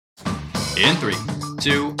In 3,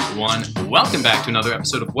 2, 1. Welcome back to another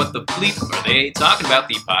episode of What the Bleep Are They Talking About,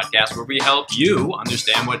 the podcast where we help you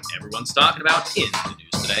understand what everyone's talking about in the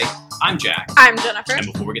news today. I'm Jack. I'm Jennifer.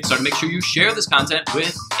 And before we get started, make sure you share this content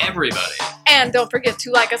with everybody. And don't forget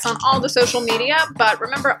to like us on all the social media, but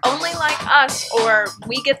remember, only like us or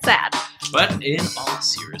we get sad. But in all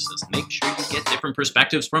seriousness, make sure you get different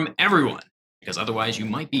perspectives from everyone, because otherwise you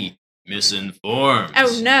might be misinformed.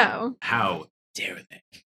 Oh no. How dare they?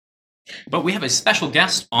 But we have a special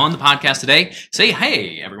guest on the podcast today. Say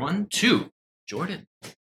hey, everyone, to Jordan.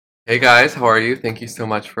 Hey guys, how are you? Thank you so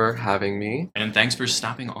much for having me. And thanks for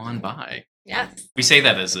stopping on by. Yes. We say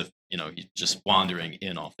that as if, he's just wandering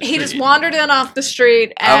in off the street. He just wandered in off the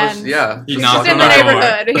street and He he's knocked in on the our door.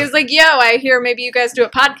 neighborhood. He was like, yo, I hear maybe you guys do a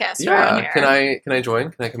podcast around Yeah, here. can I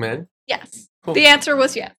join? Can I come in? Yes. Cool. The answer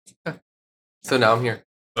was yes. So now I'm here.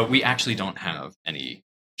 But we actually don't have any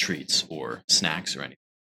treats or snacks or anything.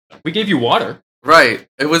 We gave you water. Right.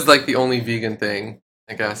 It was like the only vegan thing,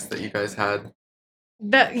 I guess, that you guys had.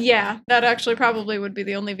 That actually probably would be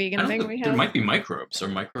the only vegan thing we have. There might be microbes. Are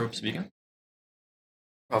microbes vegan?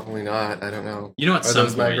 Probably not. I don't know. You know, at Are some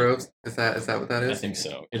those point, microbes? Is that what that I is? think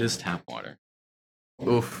so. It is tap water.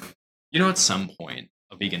 Oof. You know, at some point,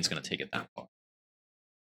 a vegan's going to take it that far.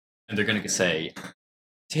 And they're going to say,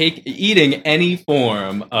 eating any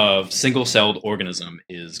form of single-celled organism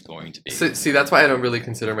is going to be. So, see, that's why I don't really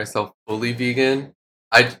consider myself fully vegan.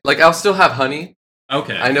 I'll still have honey.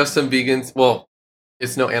 Okay. I know some vegans. Well,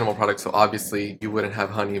 it's no animal product, so obviously you wouldn't have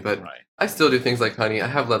honey. But Right. I still do things like honey. I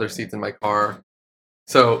have leather seats in my car,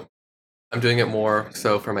 so I'm doing it more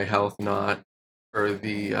so for my health, not for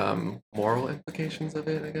the moral implications of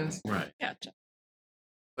it, I guess. Right. Gotcha.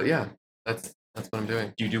 But yeah, that's what I'm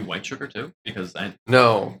doing. Do you do white sugar too? Because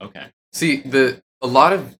No, okay. see, a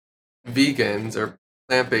lot of vegans or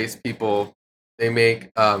plant-based people, they make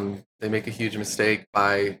a huge mistake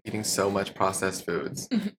by eating so much processed foods.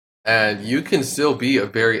 Mhm. And you can still be a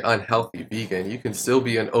very unhealthy vegan. You can still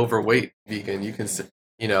be an overweight vegan. You can,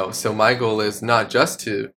 so my goal is not just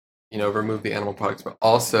to, remove the animal products, but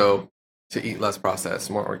also to eat less processed,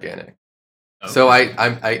 more organic. Okay. So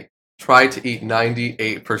I try to eat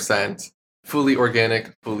 98% fully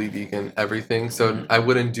organic, fully vegan, everything. So Mhm. I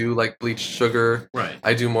wouldn't do like bleached sugar. Right.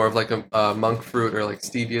 I do more of like a monk fruit or like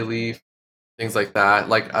stevia leaf, things like that.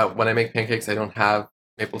 Like when I make pancakes, I don't have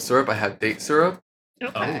maple syrup. I have date syrup. Oh,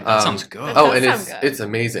 Okay. that sounds good. That Oh, does and sound good. it's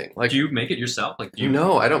amazing. Like Do you make it yourself? Like do you?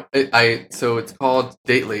 no, I don't. So it's called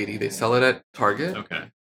Date Lady. They sell it at Target. Okay.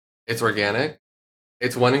 It's organic.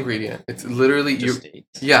 It's one ingredient. It's literally Just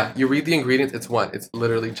dates. Yeah, you read the ingredients. It's one. It's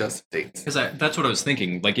literally just dates. Because that's what I was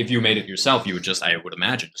thinking. Like, if you made it yourself, you would just, I would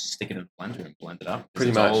imagine, just stick it in a blender and blend it up. 'Cause Pretty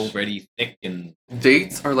it's much. already thick and.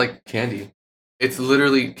 Dates are like candy. It's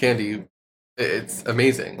literally candy. It's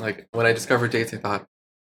amazing. Like when I discovered dates, I thought,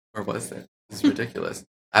 where was it? This is ridiculous.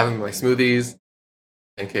 I have them in my smoothies,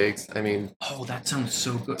 pancakes. I mean, Oh, that sounds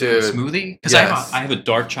so good. Dude, A smoothie? Because yes. I have a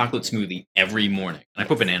dark chocolate smoothie every morning. And I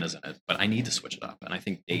put bananas in it, but I need to switch it up. And I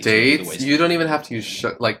think dates. are the way dates. to- You don't even have to use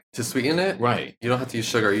to sweeten it. Right. You don't have to use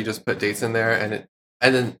sugar. You just put dates in there, and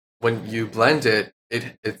then when you blend it,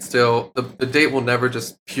 it's still the date will never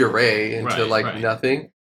just puree into Right.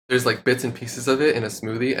 nothing. There's like bits and pieces of it in a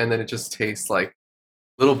smoothie, and then it just tastes like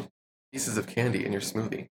little pieces of candy in your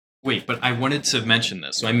smoothie. Wait, but I wanted to mention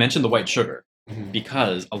this. So I mentioned the white sugar Mhm.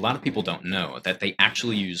 because a lot of people don't know that they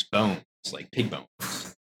actually use bones, like pig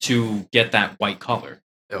bones, to get that white color.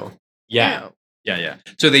 So Yeah. Ew. Yeah.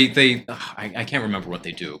 So I can't remember what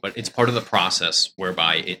they do, but it's part of the process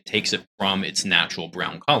whereby it takes it from its natural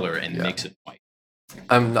brown color and Yeah. makes it white.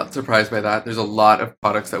 I'm not surprised by that. There's a lot of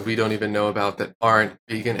products that we don't even know about that aren't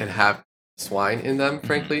vegan and have swine in them. Mhm.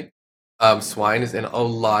 Frankly, swine is in a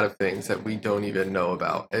lot of things that we don't even know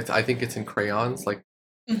about. I think it's in crayons, like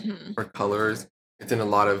Mhm. for colors. It's in a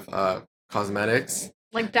lot of cosmetics.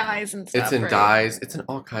 Like dyes and stuff. It's in right? dyes. It's in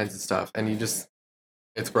all kinds of stuff, and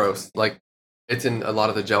it's gross. Like it's in a lot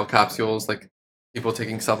of the gel capsules. Like people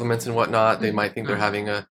taking supplements and whatnot, they Mhm. might think they're Mhm. having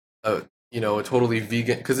a totally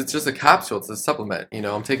vegan because it's just a capsule. It's a supplement.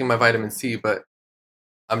 I'm taking my vitamin C, but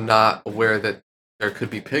I'm not aware that there could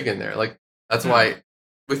be pig in there. Like that's why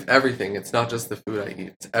with everything, it's not just the food I eat.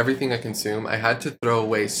 It's everything I consume. I had to throw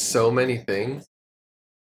away so many things: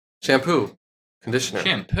 shampoo, conditioner,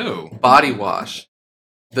 Shampoo. body wash,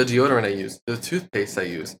 the deodorant I use, the toothpaste I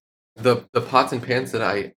use, the pots and pans that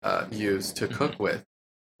I use to cook with.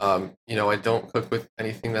 I don't cook with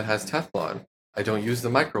anything that has Teflon. I don't use the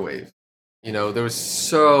microwave. There was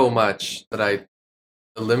so much that I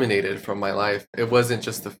eliminated from my life. It wasn't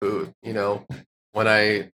just the food. When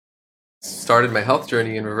I started my health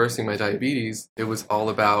journey and reversing my diabetes, it was all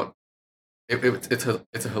about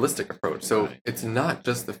it's a holistic approach. So Right. it's not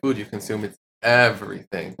just the food you consume; it's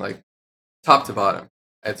everything, like top to bottom.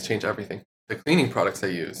 I had to change everything. The cleaning products I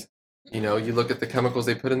use, you look at the chemicals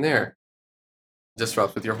they put in there,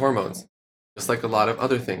 disrupts with your hormones, just like a lot of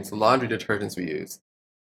other things. The laundry detergents we use.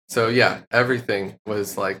 So yeah, everything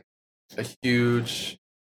was like a huge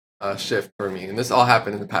shift for me, and this all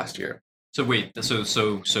happened in the past year. So wait, so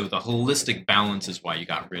the holistic balance is why you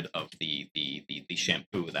got rid of the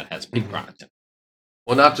shampoo that has pig Mhm. product in it.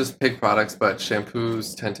 Well, not just pig products, but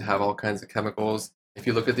shampoos tend to have all kinds of chemicals. If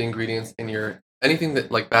you look at the ingredients in your anything that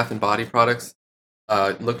like Bath and Body products,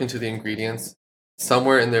 look into the ingredients.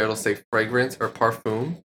 Somewhere in there, it'll say fragrance or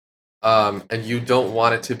parfum, and you don't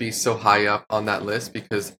want it to be so high up on that list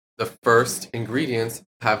because the first ingredients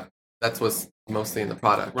have that's what's mostly in the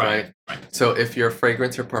product, right? Right. So if your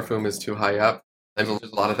fragrance or parfum is too high up, there's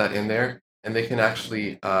a lot of that in there, and they can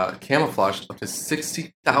actually camouflage up to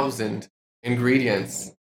 60,000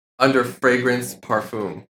 ingredients under fragrance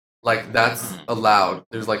parfum. Like that's Hmm. allowed.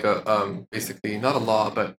 There's like a basically not a law,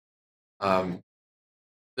 but um,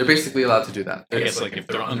 they're basically allowed to do that. I guess like if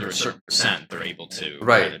they're under a certain percent, they're able to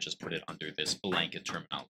Right. kind of just put it under this blanket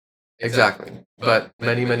terminology. Exactly. But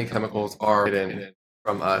many chemicals are hidden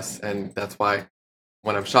from us, and that's why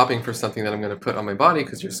when I'm shopping for something that I'm going to put on my body,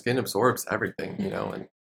 because your skin absorbs everything, and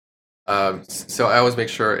so I always make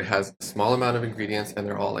sure it has a small amount of ingredients, and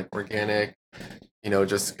they're all like organic,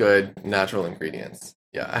 just good natural ingredients.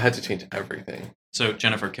 Yeah, I had to change everything. So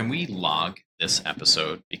Jennifer, can we log this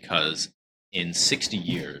episode because in 60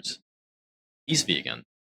 years he's vegan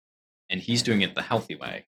and he's doing it the healthy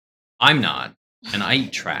way. I'm not, and I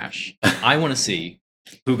eat trash. I want to see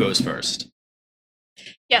who goes first.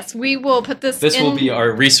 Yes, we will put this. This will be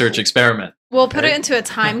our research experiment. We'll put it Okay. into a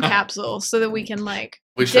time capsule so that we can like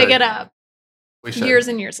We dig should. it up We should. years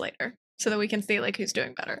and years later, so that we can see like who's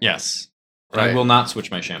doing better. Yes. And I Right. will not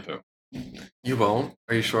switch my shampoo. You won't?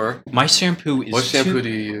 Are you sure? My shampoo is What shampoo do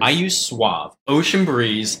you use? I use Suave Ocean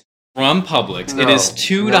Breeze from Publix. No. It is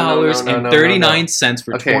 $2.39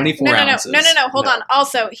 for Okay. 24 No. ounces. Hold No. on.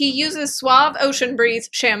 Also, he uses Suave Ocean Breeze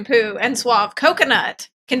shampoo and Suave coconut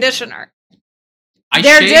conditioner.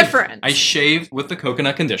 They're different. I shave with the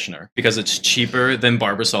coconut conditioner because it's cheaper than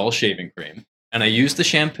Barbasol shaving cream. And I use the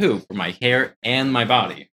shampoo for my hair and my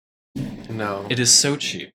body. No. It is so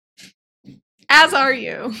cheap. As are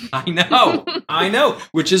you. I know.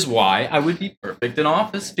 Which is why I would be perfect in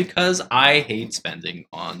office because I hate spending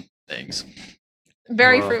on things.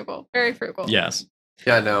 Very Well. frugal. Very frugal. Yeah,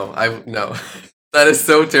 Yes. no. No. That is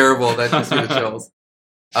so terrible. That gives me the chills.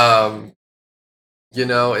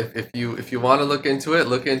 If you want to look into it,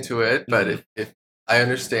 look into it. But if I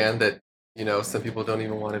understand that, some people don't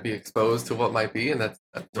even want to be exposed to what might be, and that's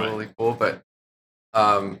totally cool. But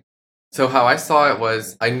so how I saw it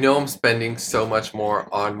was, I know I'm spending so much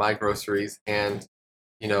more on my groceries and,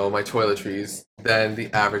 my toiletries than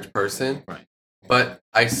the average person. Right. But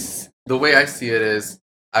the way I see it is,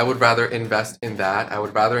 I would rather invest in that. I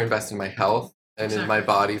would rather invest in my health and in my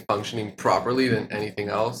body functioning properly than anything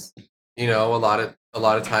else. A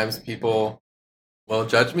lot of times people will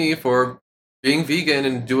judge me for being vegan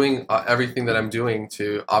and doing everything that I'm doing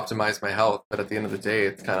to optimize my health. But at the end of the day,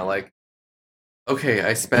 it's kind of like, okay,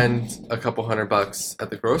 I spend a couple $100 at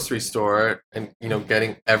the grocery store and,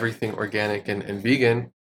 getting everything organic and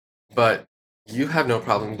vegan, but you have no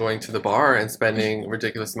problem going to the bar and spending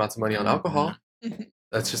ridiculous amounts of money on alcohol. Mhm.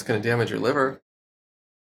 That's just going to damage your liver.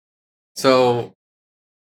 So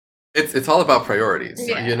it's all about priorities.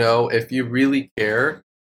 Yeah. If you really care,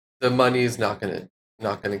 the money is not going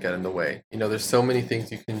to get in the way. There's so many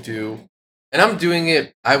things you can do. And I'm doing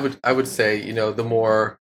it, I would say, the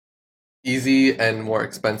more easy and more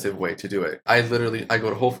expensive way to do it. I go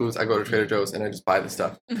to Whole Foods, I go to Trader Joe's, and I just buy the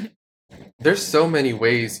stuff. Mhm. There's so many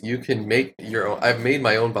ways you can make your own. I've made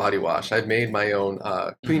my own body wash. I've made my own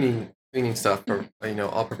cleaning stuff for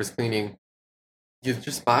all-purpose cleaning. You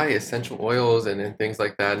just buy essential oils and things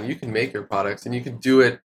like that, and you can make your products, and you can do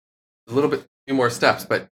it a little bit, few more steps,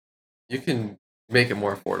 but you can make it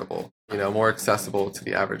more affordable, more accessible to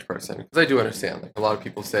the average person. Because I do understand, like a lot of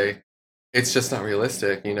people say, it's just not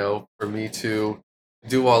realistic, for me to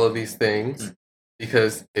do all of these things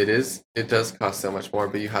because it does cost so much more,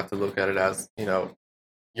 but you have to look at it as,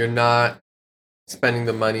 you're not spending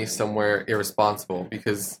the money somewhere irresponsible,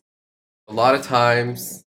 because a lot of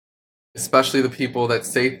times, especially the people that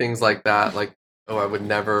say things like that, like, oh, I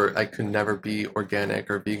could never be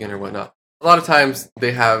organic or vegan or whatnot. A lot of times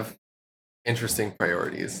they have interesting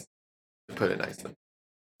priorities, to put it nicely.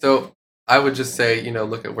 So I would just say,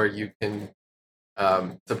 look at where you can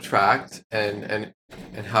subtract and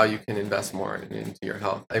how you can invest more into your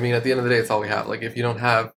health. I mean, at the end of the day, it's all we have. Like, if you don't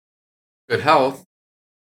have good health,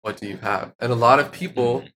 what do you have? And a lot of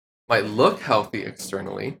people might look healthy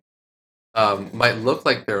externally, might look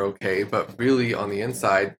like they're okay, but really on the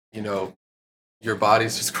inside, your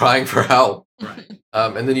body's just crying for help. Right.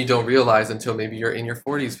 And then you don't realize until maybe you're in your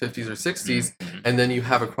 40s, 50s, or 60s, and then you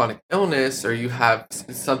have a chronic illness or you have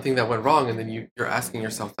something that went wrong, and then you're asking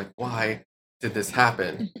yourself, like, why did this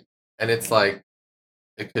happen? And it's like,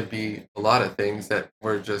 it could be a lot of things that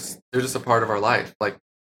they're just a part of our life. Like,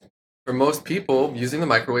 for most people, using the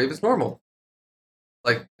microwave is normal.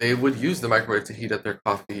 Like, they would use the microwave to heat up their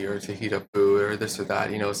coffee or to heat up food or this or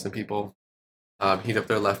that. Some people heat up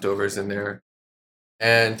their leftovers in there.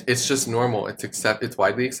 And it's just normal. It's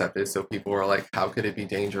widely accepted. So people are like, how could it be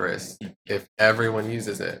dangerous if everyone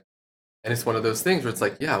uses it? And it's one of those things where it's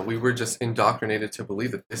like, yeah, we were just indoctrinated to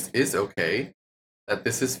believe that this is okay, that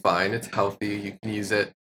this is fine, it's healthy, you can use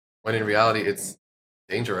it, when in reality it's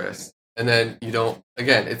dangerous. And then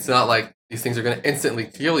again, it's not like these things are going to instantly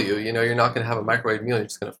kill you. You're not going to have a microwave meal and you're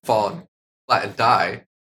just going to fall flat and die.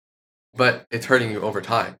 But it's hurting you over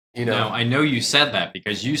time. Now, I know you said that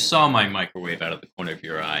because you saw my microwave out of the corner of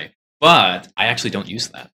your eye, but I actually don't use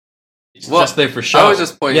that. It's just there for show. I was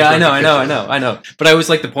just pointing. Yeah, I know. But I always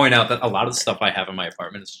like to point out that a lot of the stuff I have in my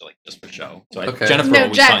apartment is just for show. So Jennifer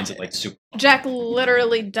always finds it like super fun. Jack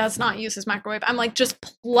literally does not use his microwave. I'm like, just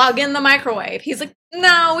plug in the microwave. He's like,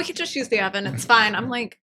 no, we could just use the oven. It's fine. I'm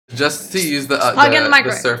like, just to use the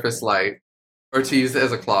surface light, or to use it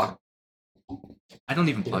as a clock. I don't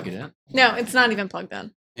even plug it in. No, it's not even plugged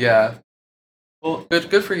in. Yeah. Well,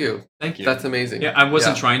 good for you. Thank you. That's amazing. Yeah, I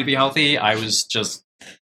wasn't trying to be healthy. I was just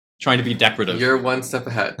trying to be decorative. You're one step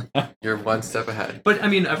ahead. You're one step ahead. But I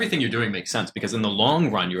mean, everything you're doing makes sense because in the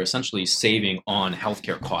long run, you're essentially saving on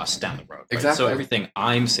healthcare costs down the road. Right? Exactly. So everything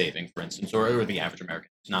I'm saving, for instance, or the average American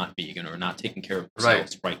who's not vegan or not taking care of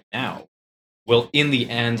themselves right now, will in the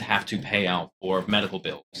end have to pay out for medical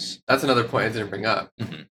bills. That's another point I didn't bring up.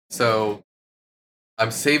 Mm-hmm. So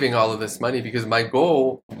I'm saving all of this money because my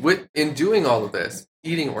goal in doing all of this,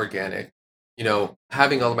 eating organic,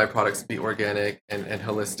 having all of my products be organic and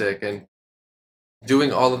holistic, and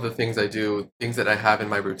doing all of the things I do, things that I have in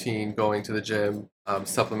my routine, going to the gym,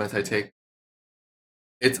 supplements I take,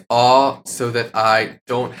 it's all so that I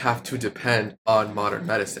don't have to depend on modern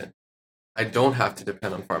medicine. I don't have to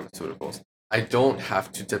depend on pharmaceuticals. I don't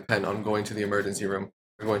have to depend on going to the emergency room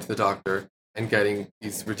or going to the doctor and getting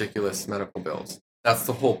these ridiculous medical bills. That's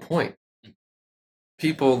the whole point.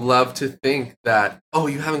 People love to think that, oh,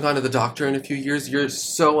 you haven't gone to the doctor in a few years, you're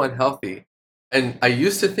so unhealthy. And I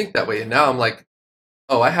used to think that way, and now I'm like,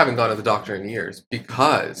 oh, I haven't gone to the doctor in years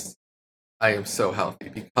because I am so healthy,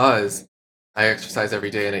 because I exercise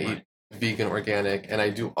every day and I eat vegan, organic, and I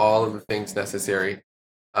do all of the things necessary.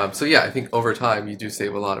 So yeah, I think over time you do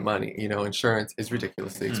save a lot of money. Insurance is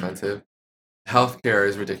ridiculously expensive. Healthcare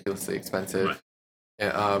is ridiculously expensive. Right.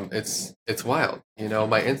 It's wild.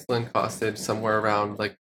 My insulin costed somewhere around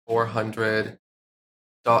like $400.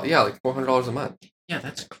 Yeah, like $400 a month. Yeah,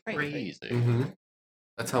 that's crazy. Mm-hmm.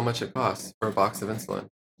 That's how much it costs for a box of insulin.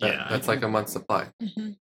 That's like a month's supply.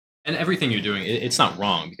 Mm-hmm. And everything you're doing, it's not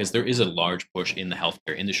wrong because there is a large push in the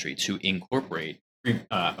healthcare industry to incorporate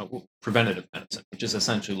preventative medicine, which is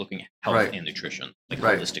essentially looking at health and nutrition, like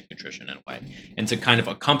holistic nutrition in a way, and to kind of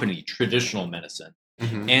accompany traditional medicine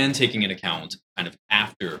and taking into account kind of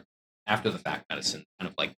after the fact medicine, kind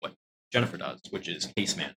of like what Jennifer does, which is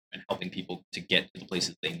case management, helping people to get to the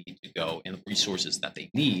places they need to go and the resources that they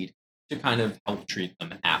need to kind of help treat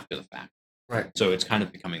them after the fact. Right. So it's kind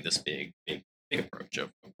of becoming this big approach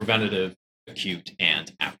of preventative, acute,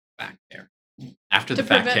 and after the fact care. After the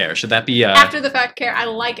fact care. Should that be after the fact care? I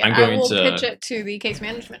like it. I will pitch it to the case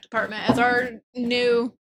management department as our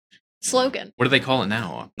new slogan. What do they call it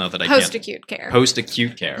now? Now that I post-acute care.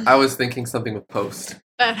 Post-acute care. I was thinking something with post.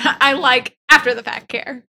 But I like after the fact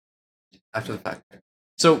care. After the fact care.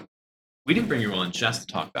 So we didn't bring you on just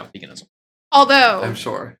to talk about veganism. Although I'm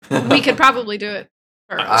sure we could probably do it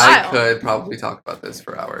for a while. I could probably talk about this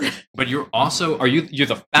for hours. But you're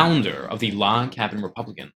the founder of the Log Cabin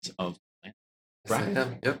Republicans of Right. Yes, I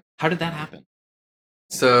am. Yep. How did that happen?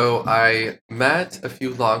 So I met a few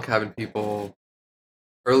log cabin people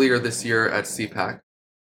earlier this year at CPAC.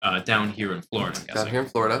 Down here in Florida, I'm guessing. Down here in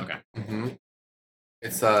Florida. Okay. Mm-hmm.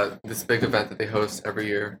 It's this big event that they host every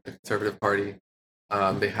year, the Conservative Party.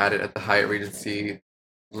 They had it at the Hyatt Regency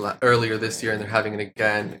earlier this year, and they're having it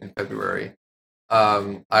again in February.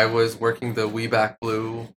 I was working the We Back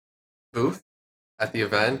Blue booth at the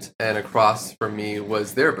event, and across from me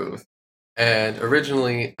was their booth. And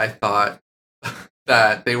originally, I thought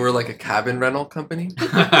that they were like a cabin rental company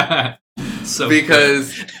So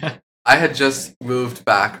because I had just moved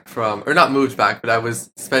back or not moved back, but I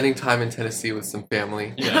was spending time in Tennessee with some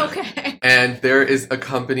family. Yeah. Okay. And there is a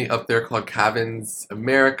company up there called Cabins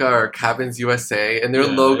America or Cabins USA, and their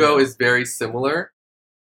logo is very similar.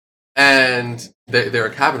 And they're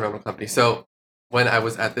a cabin rental company. So when I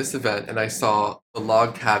was at this event and I saw the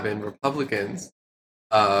Log Cabin Republicans,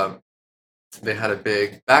 they had a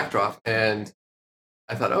big backdrop, and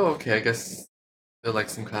I thought, oh, okay, I guess they're like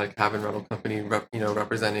some kind of cabin rental company,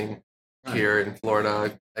 representing here in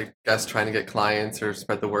Florida. I guess trying to get clients or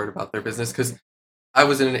spread the word about their business, because I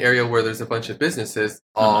was in an area where there's a bunch of businesses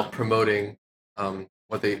all promoting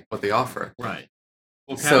what they offer. Right.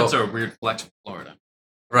 Well, cabins are a weird flex for Florida.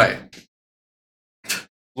 Right.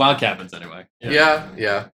 Log cabins, anyway.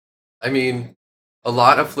 Yeah. I mean, a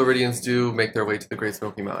lot of Floridians do make their way to the Great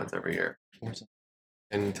Smoky Mountains every year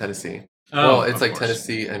in Tennessee. Well, it's like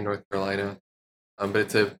Tennessee and North Carolina, but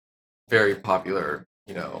it's a very popular,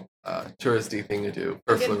 touristy thing to do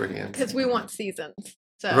for Floridians. Because we want seasons.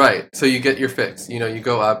 So. Right. So you get your fix. You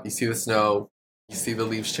go up, you see the snow, you see the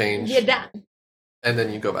leaves change. You're done. And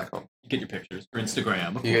then you go back home. You get your pictures for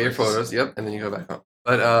Instagram. You get your photos, yep, and then you go back home.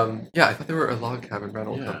 But I thought they were a log cabin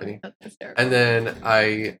rental company. That's hysterical. And then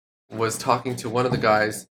I was talking to one of the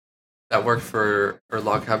guys that worked for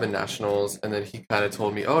Log Cabin Nationals, and then he kind of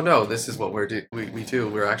told me, "Oh no, this is what we do.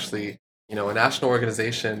 We're actually, a national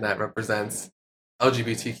organization that represents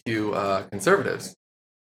LGBTQ conservatives."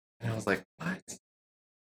 And I was like, "What?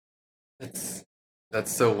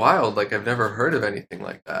 That's so wild. Like, I've never heard of anything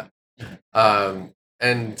like that."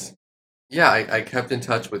 And yeah, I kept in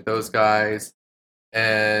touch with those guys,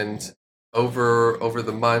 and over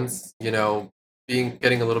the months,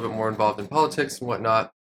 getting a little bit more involved in politics and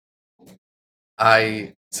whatnot,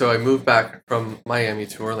 I moved back from Miami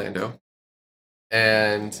to Orlando,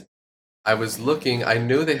 and I was looking. I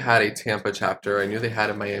knew they had a Tampa chapter. I knew they had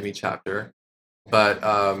a Miami chapter, but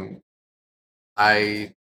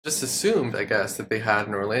I just assumed, I guess, that they had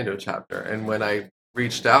an Orlando chapter. And when I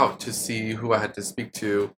reached out to see who I had to speak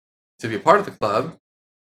to be a part of the club,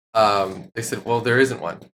 they said, "Well, there isn't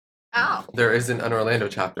one. Oh. There isn't an Orlando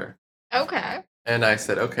chapter." Okay. And I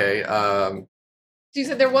said, "Okay." So you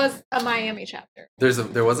said there was a Miami chapter.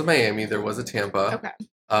 There was a Miami, there was a Tampa. Okay.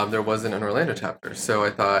 There wasn't an Orlando chapter. So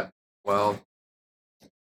I thought, well,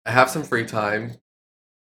 I have some free time.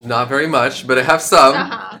 Not very much, but I have some.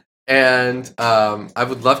 Uh-huh. And I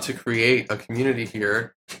would love to create a community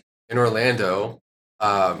here in Orlando,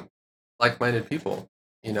 like-minded people,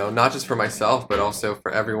 not just for myself, but also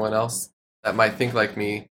for everyone else that might think like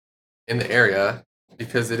me in the area,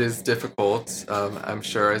 because it is difficult, I'm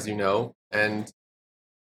sure, as you know. And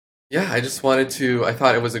yeah, I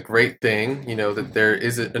thought it was a great thing, that there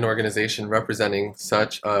is an organization representing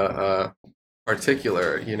such a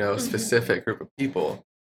particular, specific group of people.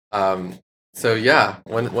 So yeah,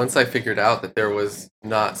 once I figured out that there was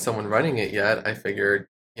not someone running it yet, I figured,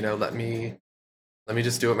 let me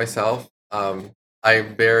just do it myself.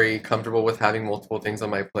 I'm very comfortable with having multiple things on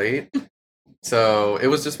my plate. So it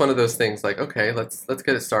was just one of those things like, okay, let's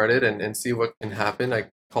get it started and see what can happen. I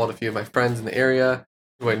called a few of my friends in the area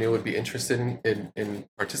who I knew would be interested in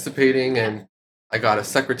participating, and I got a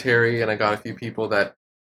secretary and I got a few people that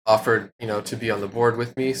offered, to be on the board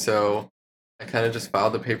with me. So I kind of just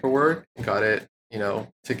filed the paperwork and got it,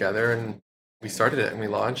 together, and we started it and we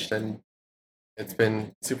launched, and it's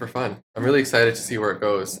been super fun. I'm really excited to see where it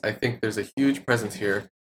goes. I think there's a huge presence here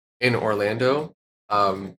in Orlando.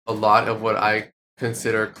 A lot of what I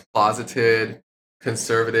consider closeted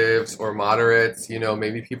conservatives or moderates,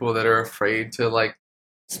 maybe people that are afraid to like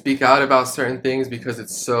speak out about certain things because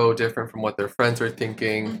it's so different from what their friends are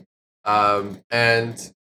thinking.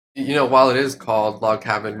 And while it is called Log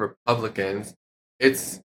Cabin Republicans,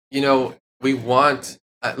 it's, we want,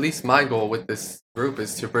 at least my goal with this group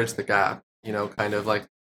is to bridge the gap, kind of like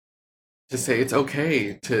to say it's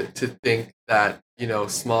okay to think that,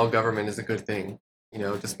 small government is a good thing,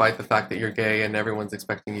 despite the fact that you're gay and everyone's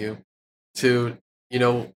expecting you to,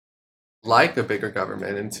 like a bigger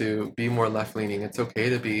government and to be more left-leaning. It's okay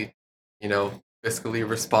to be, fiscally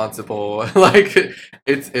responsible. Like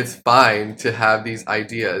it's fine to have these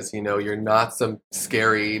ideas, you're not some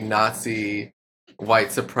scary Nazi white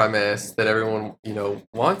supremacist that everyone,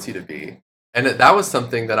 wants you to be. And that was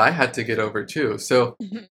something that I had to get over too. So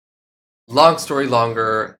long story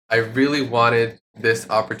longer, I really wanted this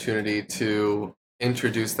opportunity to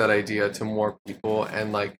introduce that idea to more people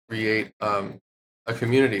and like create a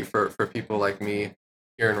community for people like me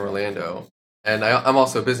here in Orlando. And I'm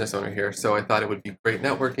also a business owner here, so I thought it would be great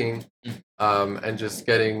networking, and just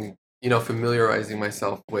getting familiarizing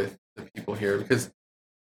myself with the people here, because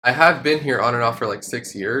I have been here on and off for like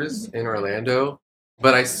 6 years in Orlando,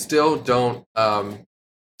 but I still don't.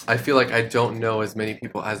 I feel like I don't know as many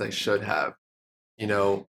people as I should have,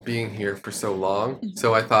 being here for so long.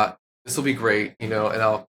 So I thought this will be great,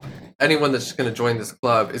 and anyone that's going to join this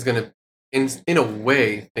club is going to, in a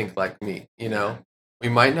way, think like me. We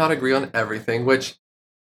might not agree on everything, which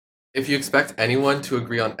if you expect anyone to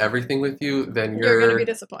agree on everything with you, then You're going to be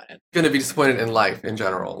disappointed. Going to be disappointed in life in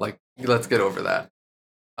general. Like, let's get over that.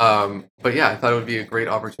 But yeah, I thought it would be a great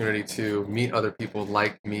opportunity to meet other people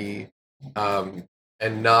like me, and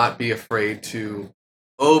not be afraid to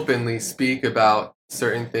openly speak about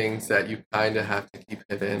certain things that you kind of have to keep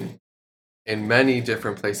hidden in many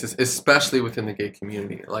different places, especially within the gay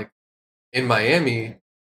community. Like in Miami,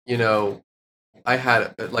 I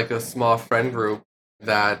had like a small friend group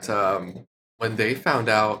that when they found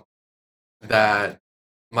out that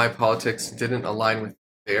my politics didn't align with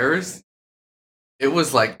theirs, it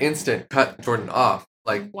was like instant cut Jordan off.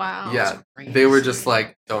 Like, wow, yeah, they were just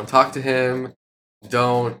like, don't talk to him,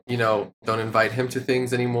 don't invite him to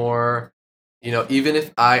things anymore. Even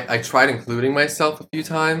if I tried including myself a few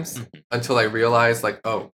times until I realized like,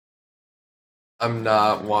 oh, I'm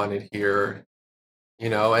not wanted here,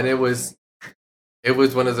 and it was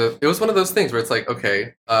one of those things where it's like,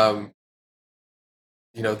 okay,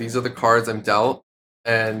 these are the cards I'm dealt,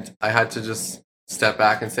 and I had to just step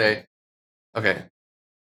back and say, okay,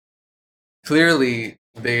 clearly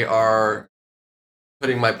they are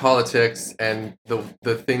putting my politics and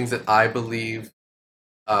the things that I believe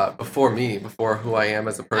before who I am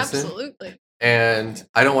as a person. Absolutely. And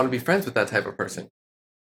I don't want to be friends with that type of person.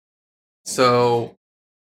 So,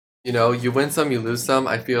 you win some, you lose some.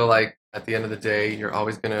 I feel like at the end of the day, you're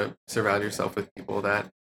always going to surround yourself with people that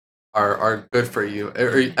are good for you,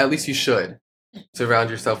 or at least you should surround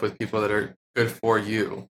yourself with people that are good for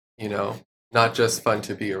you, not just fun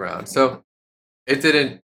to be around. So it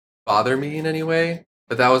didn't bother me in any way,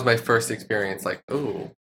 but that was my first experience. Like,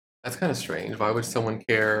 oh, that's kind of strange. Why would someone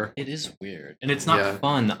care? It is weird. And it's not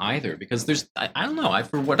fun either, because I don't know,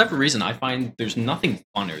 for whatever reason, I find there's nothing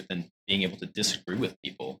funner than being able to disagree with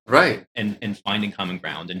people. Right. And finding common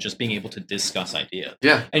ground and just being able to discuss ideas.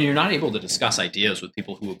 Yeah. And you're not able to discuss ideas with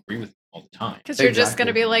people who agree with you all the time. Because you're just going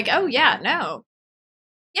to be like, oh, yeah, no.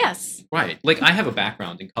 Yes. Right. Like, I have a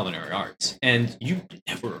background in culinary arts, and you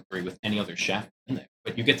never agree with any other chef in there,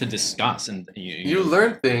 but you get to discuss, and you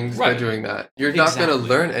learn things by doing that. You're not going to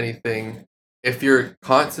learn anything if you're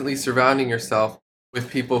constantly surrounding yourself with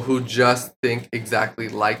people who just think exactly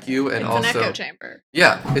like you, and it's an echo chamber.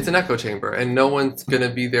 Yeah, it's an echo chamber, and no one's going to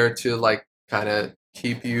be there to like kind of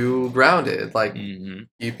keep you grounded, like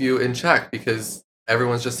keep you in check, because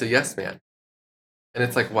everyone's just a yes man. And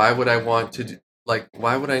it's like, why would I want to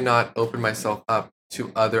why would I not open myself up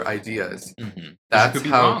to other ideas? That's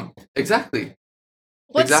how exactly.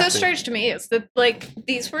 What's so strange to me is that like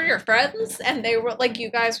these were your friends, and they were like,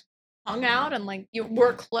 you guys hung out and like you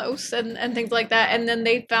were close and things like that, and then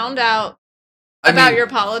they found out about your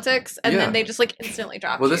politics, and then they just like instantly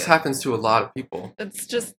dropped you. Well, this happens to a lot of people. It's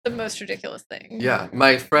just the most ridiculous thing. Yeah,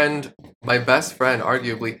 my best friend,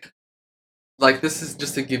 arguably, like, this is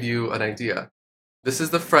just to give you an idea. This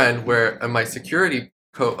is the friend where my security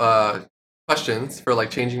questions for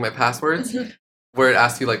like changing my passwords, where it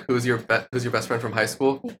asks you like who's your best friend from high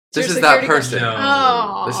school. This is that person. No.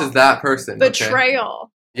 Oh, this is that person.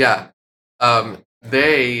 Betrayal. Okay? Yeah.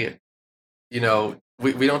 They,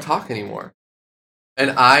 we don't talk anymore,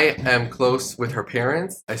 and I am close with her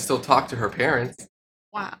parents. I still talk to her parents.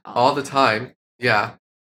 Wow. All the time. Yeah.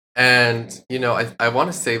 And I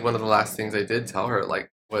want to say one of the last things I did tell her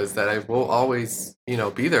was that I will always,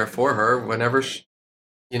 be there for her whenever she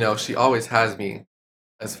always has me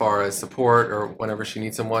as far as support or whenever she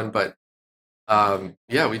needs someone. But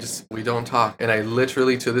we don't talk. And I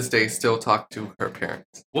literally to this day still talk to her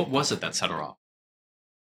parents. What was it that set her off?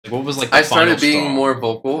 Like, what was like? I started being more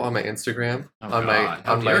vocal on my Instagram.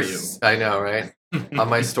 I know, right? On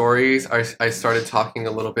my stories, I started talking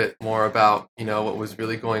a little bit more about, what was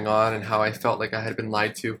really going on and how I felt like I had been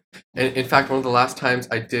lied to. And in fact, one of the last times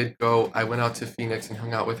I went out to Phoenix and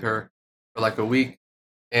hung out with her for like a week.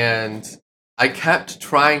 And I kept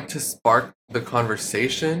trying to spark the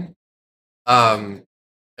conversation, and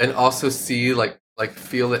also see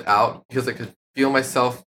feel it out, because I could feel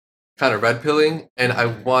myself kind of red pilling, and I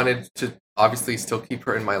wanted to obviously still keep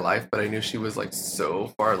her in my life, but I knew she was like so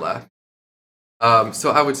far left. So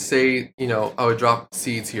I would say, I would drop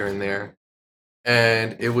seeds here and there,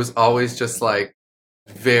 and it was always just like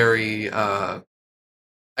very, I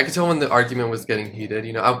could tell when the argument was getting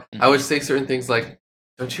heated. I would say certain things like,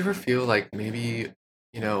 don't you ever feel like maybe,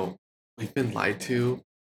 we've been lied to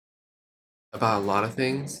about a lot of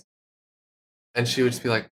things? And she would just be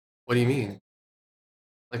like, what do you mean?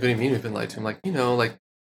 Like, what do you mean we've been lied to? I'm like, like,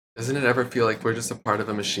 doesn't it ever feel like we're just a part of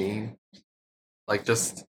a machine? Like,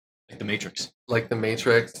 just like the Matrix. Like the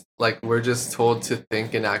Matrix. Like, we're just told to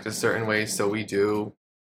think and act a certain way, so we do.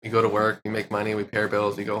 We go to work, we make money, we pay our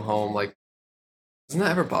bills, we go home. Like, doesn't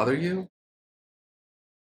that ever bother you?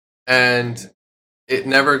 And it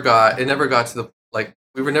never got to the, like,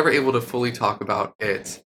 we were never able to fully talk about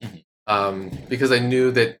it, because I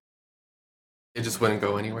knew that it just wouldn't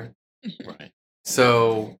go anywhere. Right.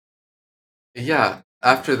 So, yeah,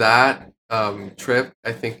 after that trip,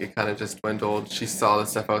 I think it kind of just dwindled. She saw the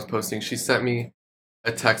stuff I was posting. She sent me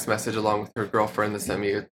a text message along with her girlfriend that sent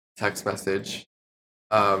me a text message.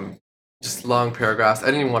 Just long paragraphs. I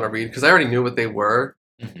didn't even want to read because I already knew what they were.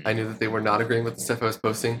 I knew that they were not agreeing with the stuff I was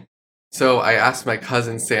posting. So I asked my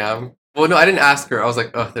cousin Sam. Well, no, I didn't ask her. I was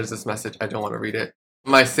like, oh, there's this message. I don't want to read it.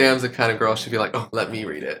 My Sam's the kind of girl, she'd be like, oh, let me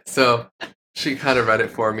read it. So she kind of read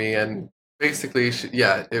it for me. And basically,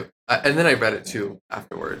 and then I read it too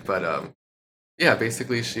afterward. But yeah,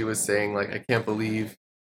 basically she was saying, like, I can't believe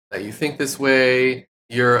that you think this way.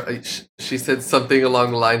 She said something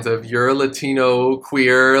along the lines of, you're a Latino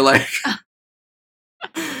queer. Like,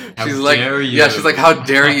 she's like, yeah, she's like, how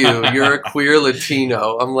dare you? You're a queer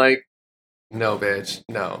Latino. I'm like, no, bitch,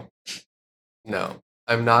 no.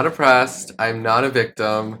 I'm not oppressed. I'm not a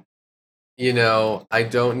victim. I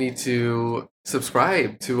don't need to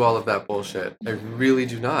subscribe to all of that bullshit. I really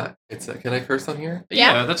do not. Can I curse on here?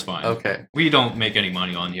 Yeah, that's fine. Okay. We don't make any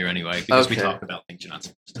money on here anyway because we talk about things you're not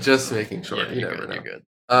supposed to. Just making sure. Yeah, you're good.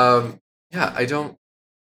 Yeah, I don't.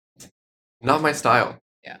 Not my style.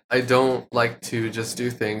 Yeah. I don't like to just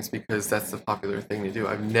do things because that's the popular thing to do.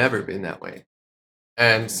 I've never been that way.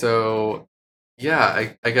 And so,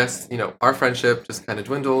 yeah, I guess, our friendship just kind of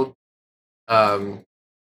dwindled.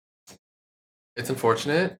 It's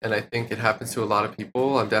unfortunate, and I think it happens to a lot of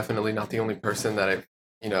people. I'm definitely not the only person that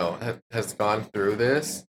has gone through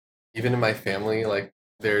this. Even in my family, like,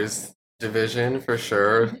 there's division for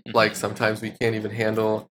sure. Like, sometimes we can't even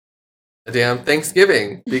handle a damn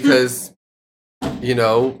Thanksgiving because,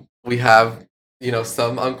 we have,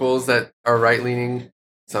 some uncles that are right-leaning,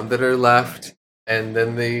 some that are left, and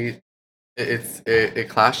then it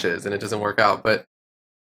clashes and it doesn't work out. But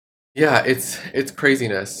yeah, it's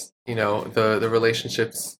craziness. The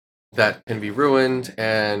relationships that can be ruined,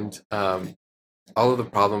 and all of the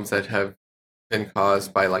problems that have been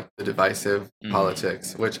caused by, like, the divisive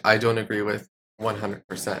politics, which I don't agree with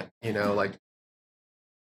 100%. Like,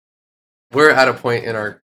 we're at a point in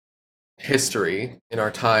our history, in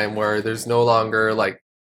our time, where there's no longer, like,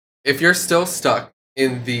 if you're still stuck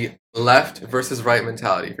in the left versus right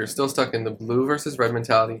mentality, if you're still stuck in the blue versus red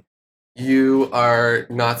mentality, you are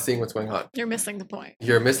not seeing what's going on. You're missing the point.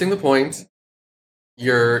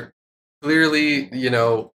 You're clearly,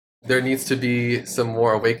 there needs to be some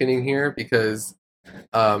more awakening here, because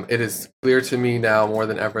it is clear to me now more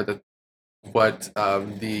than ever that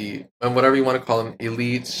and whatever you want to call them,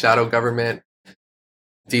 elite, shadow government,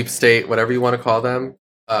 deep state, whatever you want to call them,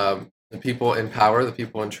 the people in power, the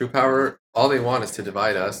people in true power, all they want is to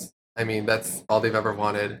divide us. I mean, that's all they've ever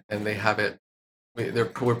wanted, and they have it.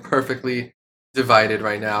 We're perfectly divided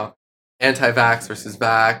right now. Anti-vax versus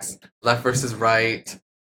vax, left versus right,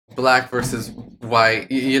 black versus white.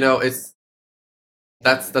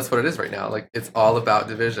 That's what it is right now. Like, it's all about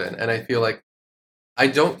division, and I feel like I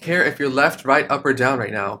don't care if you're left, right, up, or down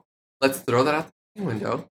right now. Let's throw that out the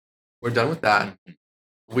window. We're done with that.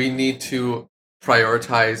 We need to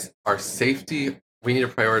prioritize our safety. We need to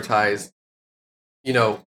prioritize,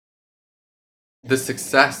 the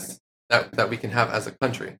success that we can have as a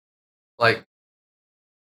country. Like,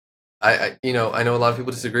 I know a lot of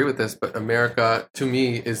people disagree with this, but America, to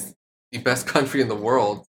me, is the best country in the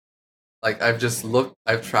world. Like, I've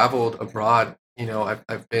traveled abroad.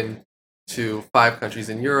 I've been to 5 countries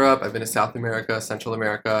in Europe. I've been to South America, Central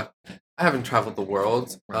America. I haven't traveled the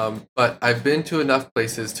world, but I've been to enough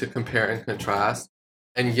places to compare and contrast.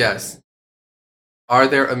 And yes, are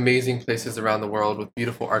there amazing places around the world with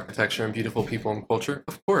beautiful architecture and beautiful people and culture?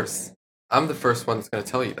 Of course. I'm the first one that's going to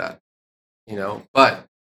tell you that, but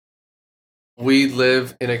we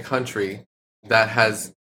live in a country that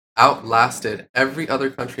has outlasted every other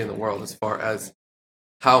country in the world as far as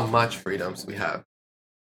how much freedoms we have.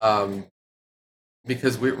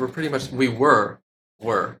 Because we were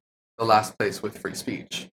the last place with free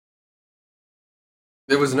speech.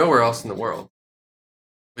 There was nowhere else in the world.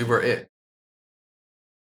 We were it.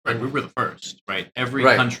 Right, we were the first, right? Every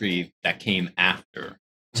country that came after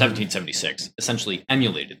 1776 essentially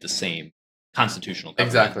emulated the same constitutional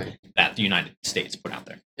government that the United States put out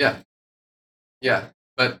there. Yeah.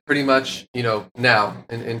 But pretty much, now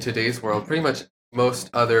in today's world, pretty much most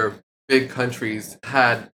other big countries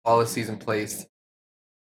had policies in place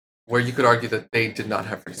where you could argue that they did not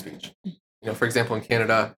have free speech. For example, in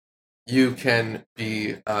Canada, you can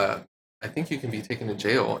be, I think you can be taken to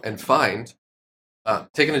jail and fined,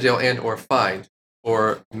 and or fined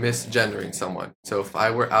for misgendering someone. So if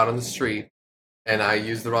I were out on the street and I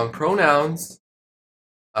use the wrong pronouns,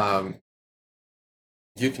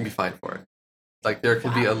 you can be fined for it. Like there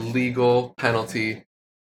can be a legal penalty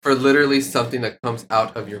for literally something that comes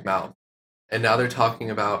out of your mouth. And now they're talking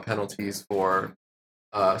about penalties for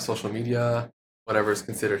social media, whatever is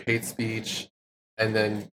considered hate speech. And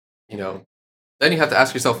then, then you have to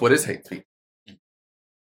ask yourself, what is hate speech?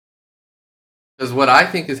 Because what I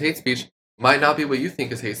think is hate speech might not be what you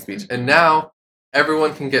think is hate speech. And now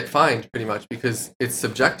everyone can get fined pretty much because it's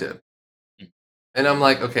subjective. And I'm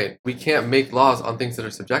like, okay, we can't make laws on things that are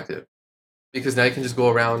subjective. Because now you can just go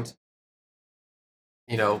around,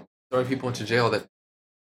 throwing people into jail that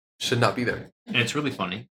should not be there. And it's really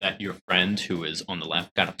funny that your friend who is on the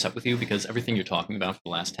left got upset with you because everything you're talking about for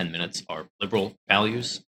the last 10 minutes are liberal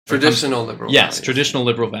values. Traditional liberal values. Yes, traditional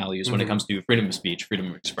liberal values when it comes to freedom of speech, freedom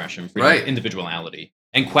of expression, freedom of individuality,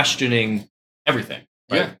 and questioning everything.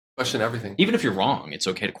 Right? Yeah, question everything. Even if you're wrong, it's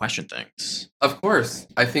okay to question things. Of course.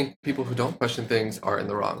 I think people who don't question things are in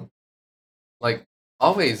the wrong. Like,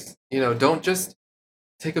 always, don't just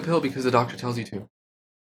take a pill because the doctor tells you to.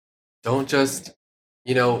 Don't just,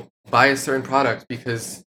 buy a certain product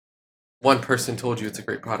because one person told you it's a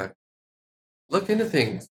great product. Look into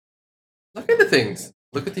things. Look at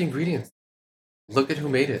the ingredients. Look at who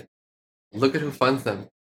made it. Look at who funds them.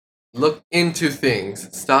 Look into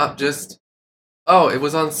things. Stop just, it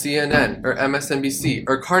was on CNN or MSNBC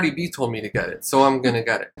or Cardi B told me to get it, so I'm going to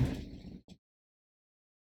get it.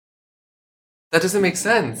 That doesn't make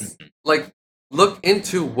sense. Like, look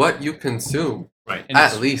into what you consume. Right. And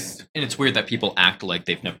at least. And it's weird that people act like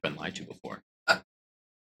they've never been lied to before.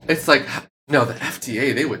 It's like, no, the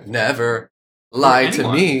FDA, they would never lie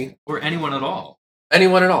to me. Or anyone at all.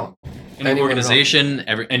 Anyone at all. Any organization,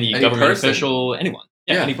 any government official, anyone.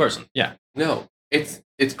 Yeah, any person. Yeah. No, it's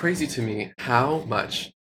crazy to me how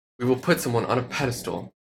much we will put someone on a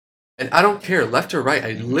pedestal. And I don't care, left or right,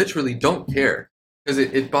 I literally don't care. Because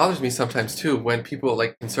it bothers me sometimes too when people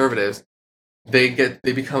like conservatives, they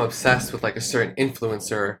become obsessed with like a certain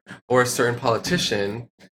influencer or a certain politician.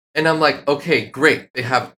 And I'm like, okay, great. They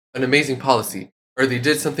have an amazing policy or they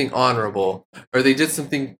did something honorable or they did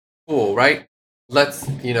something cool, right? Let's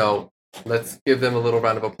give them a little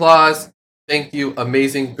round of applause. Thank you.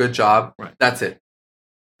 Amazing. Good job. Right. That's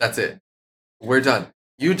it. We're done.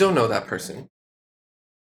 You don't know that person.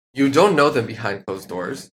 You don't know them behind closed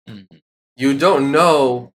doors. Mm-hmm. You don't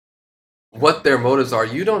know what their motives are.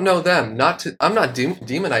 You don't know them. I'm not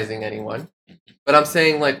demonizing anyone, but I'm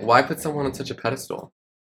saying, like, why put someone on such a pedestal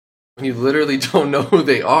when you literally don't know who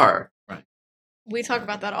they are? Right. We talk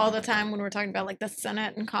about that all the time when we're talking about like the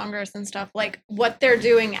Senate and Congress and stuff. Like, what they're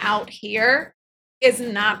doing out here is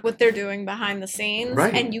not what they're doing behind the scenes,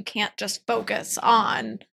 right. And you can't just focus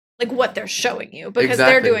on like what they're showing you because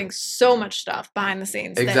they're doing so much stuff behind the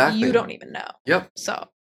scenes that you don't even know. Yep. So.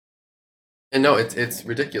 And no, it's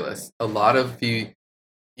ridiculous. A lot of even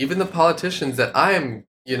the politicians that I am,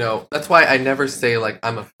 that's why I never say like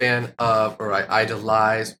I'm a fan of or I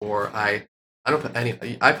idolize or I don't put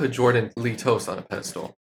I put Jordan Lee Tost on a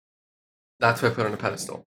pedestal. That's who I put on a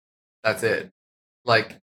pedestal. That's it.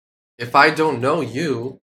 Like, if I don't know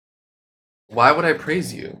you, why would I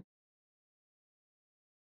praise you?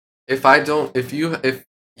 If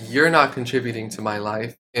you're not contributing to my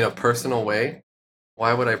life in a personal way,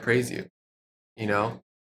 why would I praise you?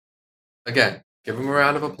 Again, give them a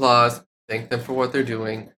round of applause, thank them for what they're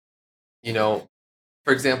doing. For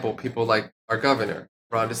example, people like our governor,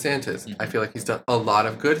 Ron DeSantis. Mm-hmm. I feel like he's done a lot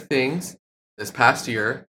of good things this past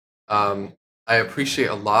year. I appreciate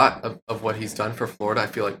a lot of what he's done for Florida. I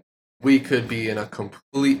feel like we could be in a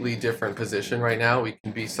completely different position right now. We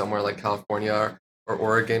can be somewhere like California or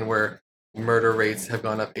Oregon where murder rates have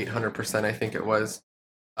gone up 800%, I think it was.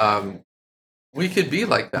 We could be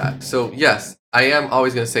like that. So yes, I am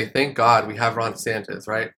always going to say, thank God we have Ron DeSantis,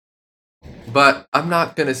 right? But I'm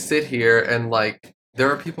not going to sit here and like, there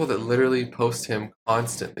are people that literally post him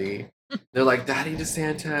constantly. They're like, Daddy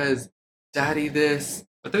DeSantis, Daddy this.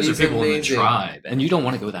 But those are people in the tribe, and you don't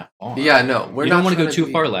want to go that far. Yeah, no. You don't want to go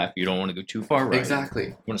too far left. You don't want to go too far right. Exactly.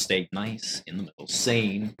 You want to stay nice, in the middle,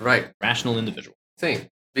 sane, right, rational individual. Sane.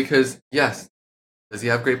 Because, yes, does he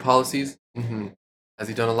have great policies? Mm-hmm. Has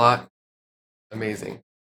he done a lot? Amazing.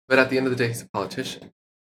 But at the end of the day, he's a politician.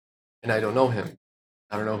 And I don't know him.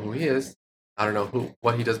 I don't know who he is. I don't know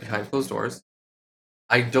what he does behind closed doors.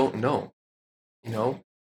 I don't know.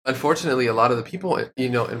 Unfortunately, a lot of the people,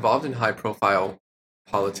 involved in high profile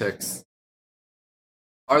politics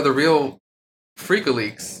are the real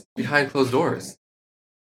freak-a-leaks behind closed doors.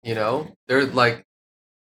 They're like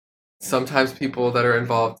sometimes people that are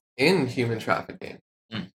involved in human trafficking.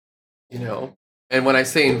 And when I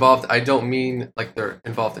say involved, I don't mean like they're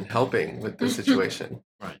involved in helping with the situation.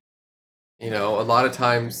 Right. A lot of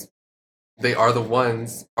times they are the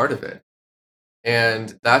ones part of it.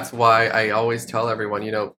 And that's why I always tell everyone,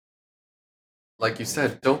 like you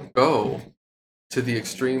said, don't go to the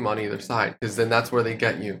extreme on either side, because then that's where they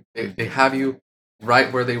get you. They have you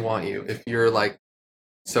right where they want you if you're like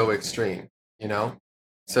so extreme,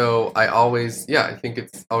 So I think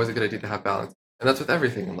it's always a good idea to have balance. And that's with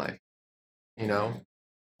everything in life,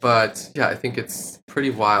 But yeah, I think it's pretty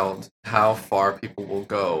wild how far people will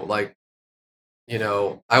go. Like,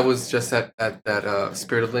 I was just at that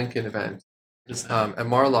Spirit of Lincoln event at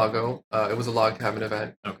Mar-a-Lago. It was a log cabin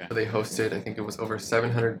event. Okay. They hosted, I think it was over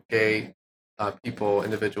 700 gay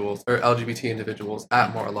individuals, or LGBT individuals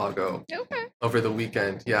at Mar-a-Lago over the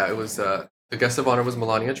weekend. Yeah, it was, the guest of honor was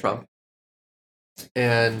Melania Trump,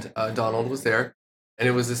 and Donald was there, and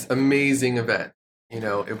it was this amazing event.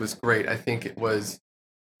 It was great. I think it was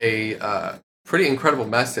a pretty incredible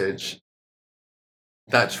message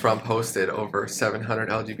that Trump hosted over 700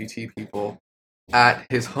 LGBT people at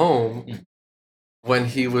his home when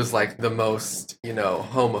he was like the most,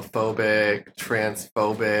 homophobic,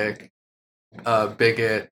 transphobic,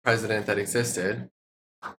 bigot president that existed.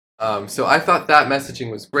 So I thought that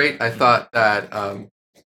messaging was great. I thought that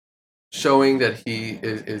showing that he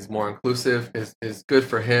is more inclusive is good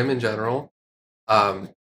for him in general.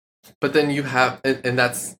 But then you have, and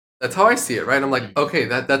that's how I see it, right? I'm like, okay,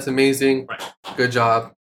 that's amazing, right. Good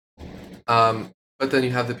job. But then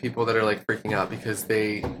you have the people that are like freaking out because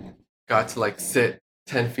they got to like sit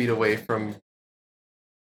 10 feet away from,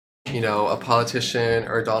 a politician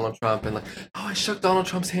or Donald Trump, and like, oh, I shook Donald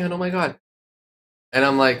Trump's hand. Oh my God. And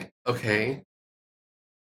I'm like, okay,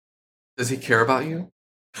 does he care about you?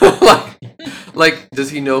 like,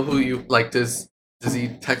 does he know who you, like, does he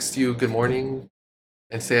text you good morning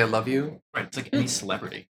and say I love you? Right. It's like any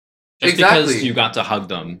celebrity. Just exactly. Because you got to hug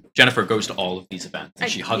them. Jennifer goes to all of these events and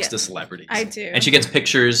she hugs the celebrities. I do. And she gets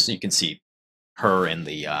pictures. You can see her and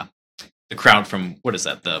the crowd from, what is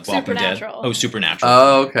that? The Walking Dead? Oh, Supernatural.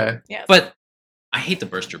 Oh, okay. Yes. But I hate to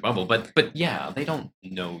burst your bubble, but yeah, they don't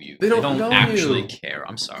know you. They don't know actually you. care.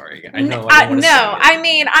 I'm sorry. I know. know. I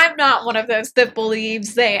mean, I'm not one of those that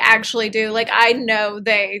believes they actually do. Like, I know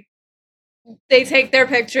they take their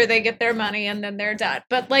picture, they get their money, and then they're done.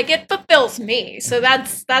 But like, it fulfills me, so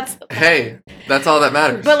that's the point. Hey, that's all that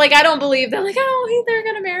matters. But like, I don't believe they're like, oh, they're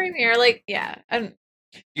gonna marry me, or like, yeah. Do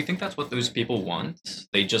you think that's what those people want?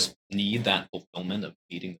 They just need that fulfillment of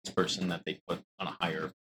meeting this person that they put on a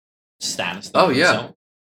higher status than themselves?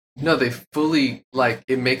 No, they fully, like,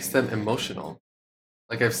 it makes them emotional.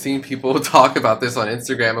 Like, I've seen people talk about this on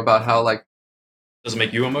Instagram about how, like... Does it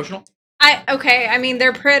make you emotional? I mean,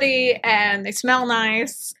 they're pretty, and they smell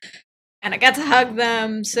nice, and I got to hug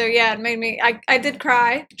them, so yeah, it made me... I did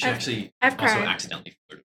cry. I've also cried. Accidentally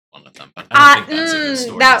flirted with one of them, but I don't think that's a good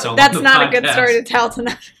story. That's not a good story to tell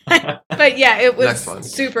tonight. But yeah, it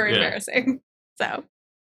was super embarrassing. So...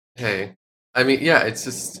 Hey, I mean, yeah, it's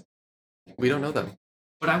just... We don't know them.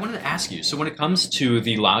 But I wanted to ask you, so when it comes to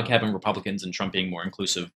the log cabin Republicans and Trump being more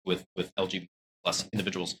inclusive with LGBT plus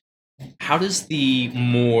individuals, how does the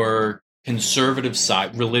more conservative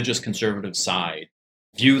side, religious conservative side,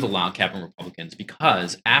 view the log cabin Republicans?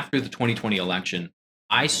 Because after the 2020 election,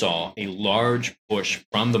 I saw a large push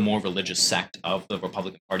from the more religious sect of the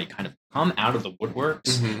Republican Party kind of come out of the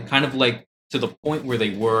woodworks, kind of like to the point where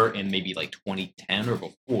they were in maybe like 2010 or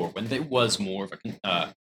before, when there was more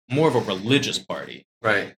of a religious party.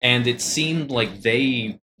 Right. And it seemed like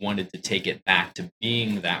they wanted to take it back to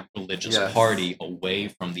being that religious party away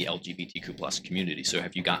from the LGBTQ plus community. So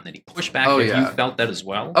have you gotten any pushback? Have you felt that as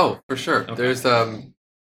well? Oh, for sure. Okay.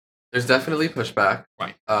 There's definitely pushback.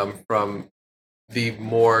 Right. From the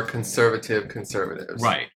more conservatives.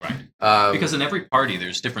 Right. Because in every party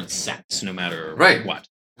there's different sects, no matter what.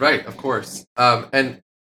 Right, of course. And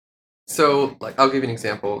so, like, I'll give you an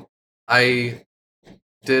example. I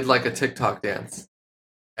did like a TikTok dance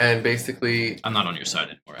And basically, I'm not on your side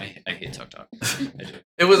anymore. I hate TikTok.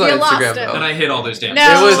 It was on You lost Instagram it. though. And I hate all those dances.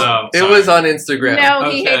 No. It was on Instagram. No,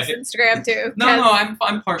 he Okay. hates Instagram too. No,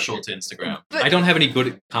 I'm partial to Instagram. But- I don't have any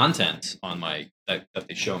good content on my that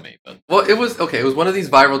they show me, but Well, it was okay. It was one of these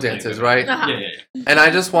viral dances, right? Uh-huh. yeah. And I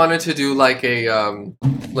just wanted to do like a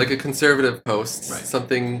conservative post, Right.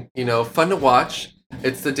 something fun to watch.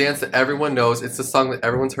 It's the dance that everyone knows. It's the song that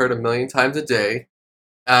everyone's heard a million times a day.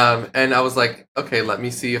 And I was like, okay, let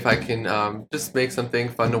me see if I can just make something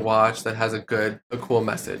fun to watch that has a cool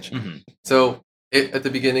message. Mm-hmm. So at the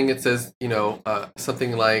beginning it says,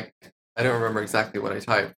 something like, I don't remember exactly what I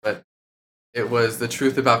typed, but it was the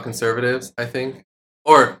truth about conservatives, I think.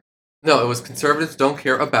 Or no, it was conservatives don't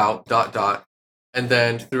care about ... And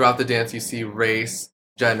then throughout the dance you see race,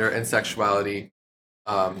 gender, and sexuality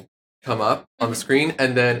come up on the screen.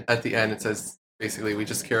 And then at the end it says, basically, we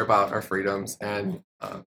just care about our freedoms and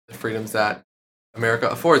the freedoms that America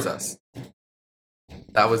affords us.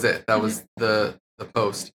 That was it. That was the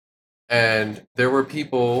post. And there were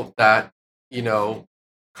people that,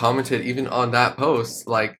 commented even on that post,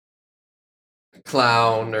 like,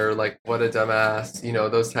 clown or like, what a dumbass,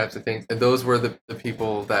 those types of things. And those were the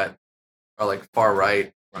people that are like far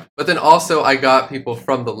right. Right. But then also I got people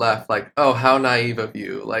from the left like, oh, how naive of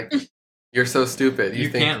you. Like, you're so stupid. You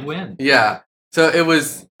think, can't win. Yeah. So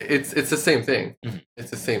it's the same thing. Mm-hmm. It's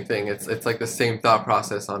the same thing. It's like the same thought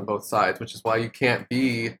process on both sides, which is why you can't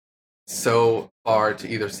be so far to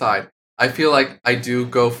either side. I feel like I do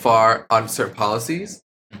go far on certain policies,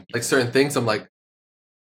 like certain things. I'm like,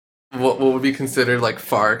 what would be considered like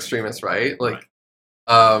far extremist, right? Like,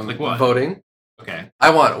 Like what? Voting. Okay.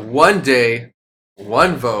 I want 1 day,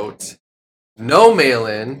 1 vote, no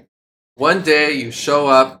mail-in. 1 day you show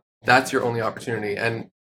up. That's your only opportunity. And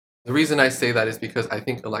the reason I say that is because I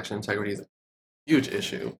think election integrity is a huge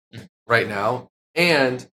issue right now.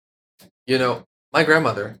 And, my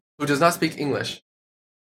grandmother, who does not speak English,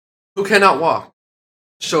 who cannot walk,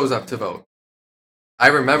 shows up to vote. I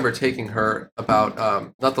remember taking her about,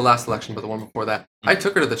 not the last election, but the one before that. I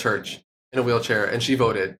took her to the church in a wheelchair and she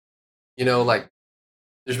voted.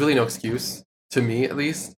 There's really no excuse, to me at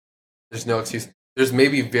least. There's no excuse. There's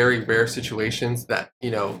maybe very rare situations that,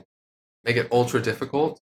 make it ultra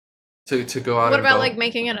difficult to go out. What and about vote. like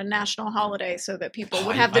making it a national holiday so that people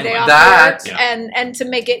would have the I day like off that. work, Yeah. and to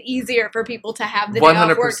make it easier for people to have the day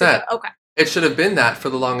off work? 100%. Okay. It should have been that for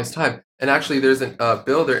the longest time. And actually, there's a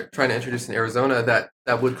bill they're trying to introduce in Arizona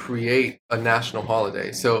that would create a national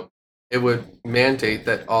holiday. So it would mandate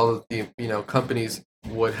that all of the companies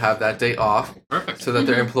would have that day off, Perfect. so that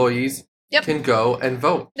their employees Yep. can go and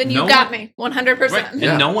vote. Then you No got one- me 100%. Right. And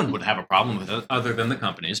Yeah. no one would have a problem with it other than the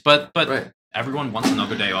companies. But Right. everyone wants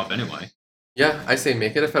another day off anyway. Yeah, I say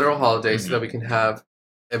make it a federal holiday so Mhm. that we can have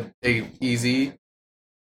a easy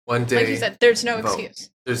 1 day. Like you said, there's no vote.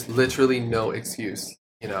 excuse. There's literally no excuse,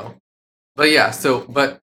 But yeah,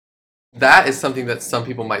 but that is something that some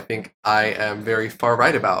people might think I am very far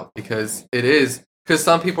right about, because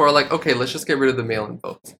some people are like, okay, let's just get rid of the mail-in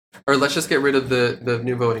votes, or let's just get rid of the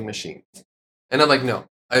new voting machines. And I'm like, no,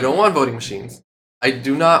 I don't want voting machines. I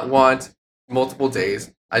do not want multiple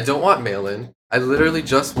days. I don't want mail-in. I literally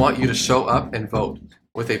just want you to show up and vote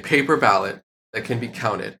with a paper ballot that can be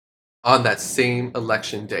counted on that same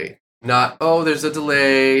election day. Not, oh, there's a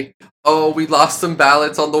delay. Oh, we lost some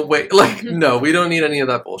ballots on the way. Like, no, we don't need any of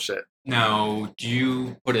that bullshit. Now, do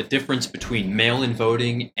you put a difference between mail-in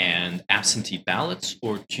voting and absentee ballots,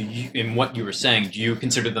 or do you, in what you were saying, do you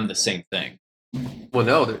consider them the same thing? Well,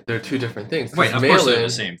 no, they're two different things. 'Cause Right, of course they're mail-in- the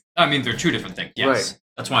same. I mean, they're two different things. Yes, Right.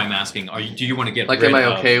 That's why I'm asking. Do you want to get Like, rid am I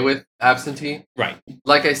of- okay with absentee? Right.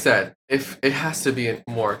 Like I said, if it has to be a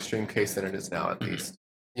more extreme case than it is now, at Mhm. least.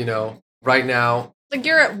 Right now, Like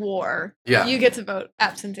you're at war. yeah. You get to vote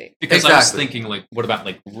absentee. Because I was Exactly. thinking, like, what about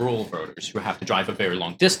like rural voters who have to drive a very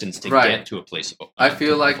long distance to Right. get to a place of I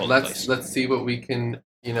feel to like polling let's place? see what we can,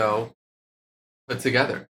 put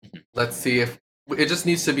together. Mhm. Let's see if it just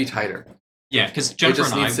needs to be tighter. Yeah, because It Jennifer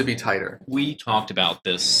just and needs I, to be tighter. we talked about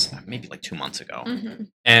this maybe like 2 months ago, Mm-hmm.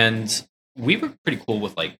 and we were pretty cool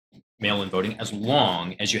with like mail-in voting as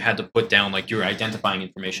long as you had to put down like your identifying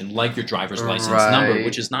information, like your driver's license number, Right.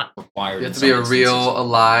 which is not required. You in have to be some a real, instances.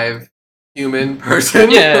 alive human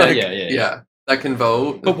person. Yeah, yeah. That can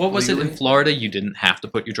vote. But what was it in legally. Florida? You didn't have to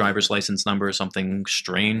put your driver's license number or something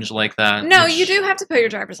strange like that? No, which- you do have to put your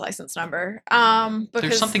driver's license number. There's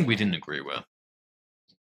Because something we didn't agree with.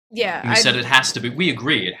 yeah, We said it has to be. We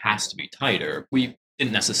agree it has to be tighter. We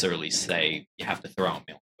didn't necessarily say you have to throw out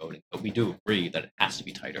mail voting, but we do agree that it has to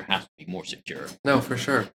be tighter, has to be more secure. No, for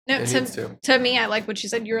sure. No, It needs to. to me, I like what you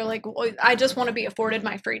said. You were like, well, I just want to be afforded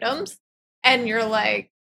my freedoms, and you're like,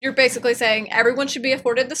 you're basically saying everyone should be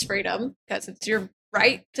afforded this freedom because it's your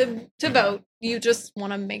right to vote. You just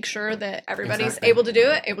want to make sure that everybody's able to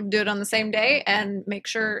do it on the same day, and make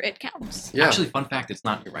sure it counts. Yeah. Actually, fun fact, it's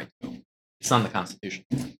not your right to vote. It's on the Constitution.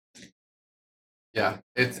 Yeah,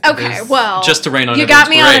 it's okay. Well, just to rain on you got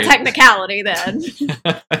me on a technicality then.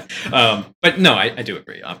 But no, I do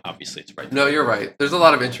agree. Obviously, it's right. No, you're right. There's a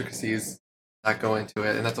lot of intricacies that go into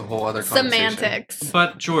it, and that's a whole other conversation. Semantics.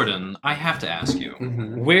 But Jordan, I have to ask you,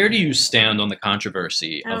 where do you stand on the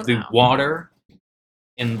controversy of the water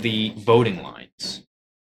in the voting lines?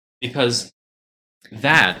 Because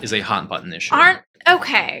that is a hot button issue.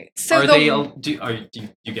 Okay. So do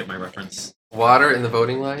you get my reference? Water in the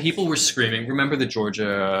voting line? People were screaming. Remember the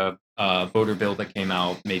Georgia voter bill that came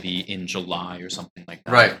out maybe in July or something like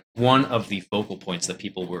that? Right. One of the focal points that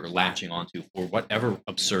people were latching onto for whatever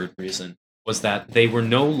absurd reason was that they were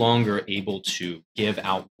no longer able to give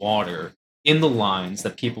out water in the lines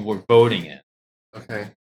that people were voting in. Okay.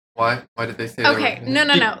 Why? Why did they say that? Okay,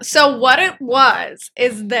 no. So what it was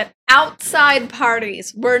is that outside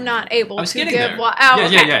parties were not able to give water.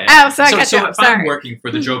 Yeah. Oh, so if I'm working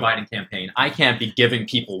for the Joe Biden campaign, I can't be giving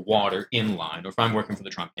people water in line. Or if I'm working for the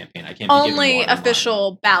Trump campaign, I can't be giving only water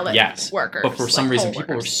official ballot workers. But for some reason,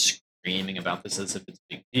 people were screaming about this as if it's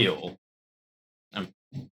a big deal.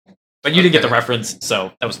 But you didn't get the reference,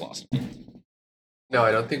 so that was lost. No,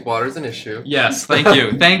 I don't think water is an issue. Yes, thank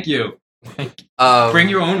you. Bring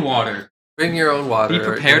your own water. Bring your own water. Be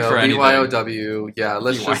prepared for anything. BYOW. Yeah,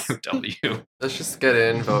 let's BYOW. Let's just get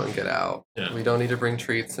in, vote, and get out. Yeah. We don't need to bring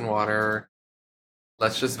treats and water.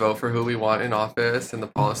 Let's just vote for who we want in office and the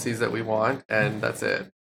policies that we want, and that's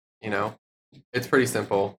it. It's pretty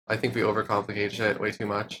simple. I think we overcomplicate shit way too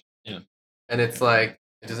much. Yeah. And it's like,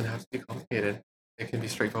 it doesn't have to be complicated. It can be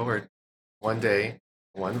straightforward. One day,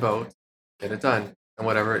 one vote, get it done. And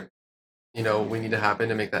whatever, we need to happen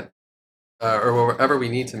to make that, or wherever we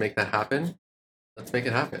need to make that happen, let's make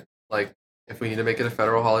it happen. Like, if we need to make it a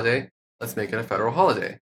federal holiday, let's make it a federal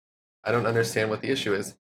holiday. I don't understand what the issue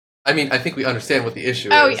is. I mean, I think we understand what the issue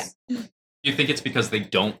is. Oh, yeah. You think it's because they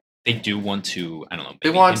do want to, I don't know,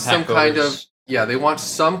 they want some kind of, they want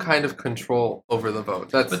some kind of control over the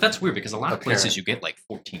vote. But that's weird because a lot of places you get like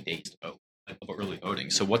 14 days to vote. Early voting.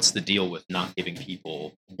 So what's the deal with not giving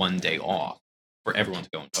people one day off for everyone to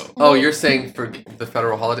go and vote? Oh, you're saying for the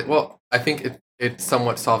federal holiday? Well, I think it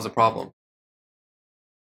somewhat solves a problem.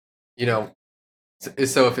 So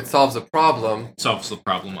if it solves a problem... Solves the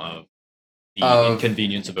problem of the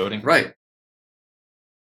inconvenience of voting? Right.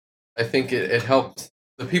 I think it helps.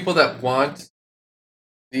 The people that want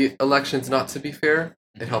the elections not to be fair,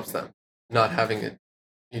 it helps them not having it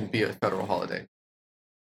be a federal holiday.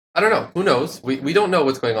 I don't know. Who knows? We don't know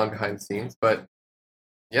what's going on behind the scenes, but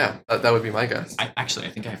yeah, that would be my guess. I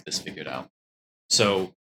think I have this figured out.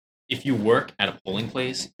 So if you work at a polling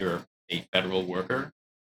place, you're a federal worker,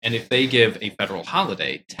 and if they give a federal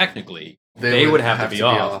holiday, technically they would have to be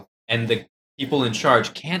off. And the people in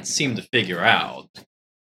charge can't seem to figure out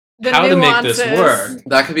how to make this work.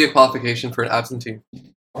 That could be a qualification for an absentee.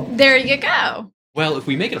 There you go. Well, if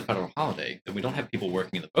we make it a federal holiday, then we don't have people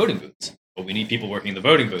working in the voting booths. But we need people working in the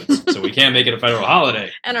voting booths, so we can't make it a federal holiday.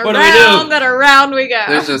 And around we go.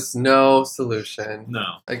 There's just no solution.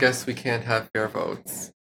 No. I guess we can't have fair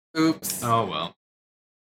votes. Oops. Oh, well.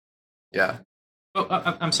 Yeah. Oh,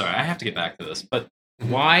 I'm sorry, I have to get back to this, but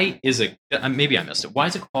why is it, maybe I missed it, why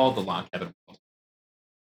is it called the Log Cabin Proposal?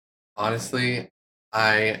 Honestly,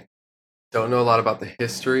 I don't know a lot about the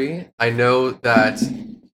history. I know that...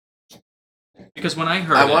 Because when I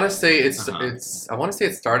heard I want to say it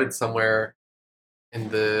started somewhere in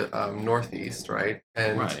the Northeast, right?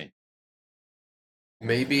 And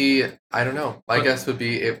maybe, I don't know. My guess would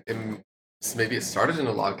be maybe it started in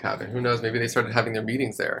a log cabin. Who knows? Maybe they started having their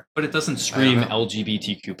meetings there. But it doesn't scream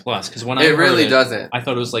LGBTQ+. Because when it really doesn't. I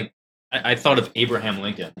thought it was like, I thought of Abraham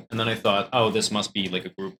Lincoln. And then I thought, oh, this must be like a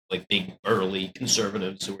group like big, burly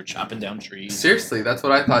conservatives who were chopping down trees. Seriously, that's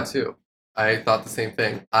what I thought too. I thought the same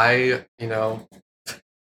thing. I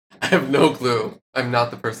have no clue. I'm not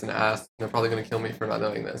the person to ask. They're probably going to kill me for not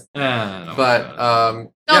knowing this. Don't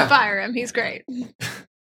fire him. He's great.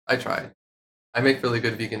 I try. I make really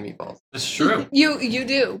good vegan meatballs. That's true. You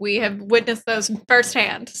do. We have witnessed those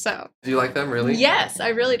firsthand. So. Do you like them, really? Yes, I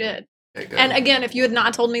really did. Okay, good. And again, if you had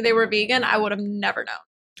not told me they were vegan, I would have never known.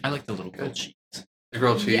 I like the little grilled cheese. The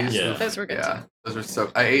grilled cheese? Yeah. Those were good too. Those were so...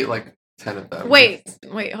 I ate like 10 of them. Wait,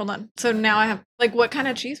 hold on. So now I have, what kind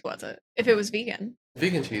of cheese was it? If it was vegan?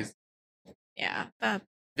 Vegan cheese. Yeah.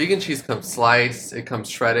 Vegan cheese comes sliced, it comes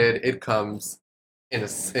shredded, it comes in a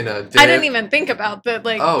dip. I didn't even think about that,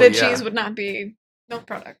 the cheese would not be milk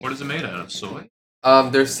product. What is it made out of? Soy?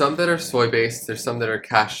 There's some that are soy based. There's some that are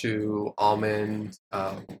cashew, almond.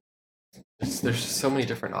 There's so many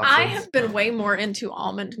different options. I have been way more into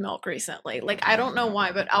almond milk recently. Like, I don't know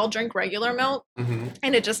why, but I'll drink regular milk,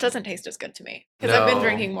 and it just doesn't taste as good to me because I've been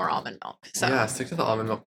drinking more almond milk. So yeah, stick to the almond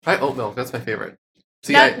milk. Try oat milk. That's my favorite.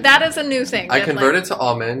 See, that is a new thing. I converted to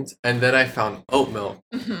almond, and then I found oat milk.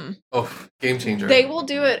 Oh, game changer! They will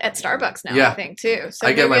do it at Starbucks now, I think, too. So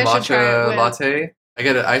I get my matcha latte. I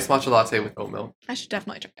get an iced matcha latte with oat milk. I should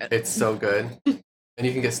definitely try it. It's so good, and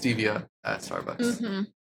you can get stevia at Starbucks.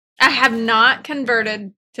 I have not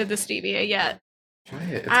converted to the stevia yet. Try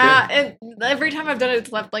it. It's good. Every time I've done it,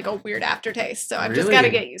 it's left like a weird aftertaste. So I've just got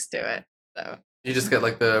to get used to it. So you just get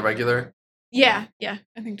like the regular. Yeah.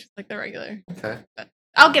 I think just like the regular. Okay. But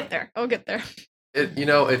I'll get there.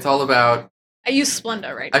 It's all about. I use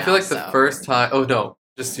Splenda right now. I feel like the first time. Oh no,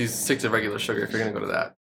 just stick to regular sugar if you're gonna go to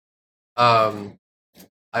that.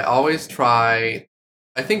 I always try.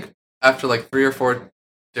 I think after like 3 or 4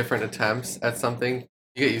 different attempts at something,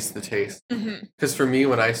 you get used to the taste. Because for me,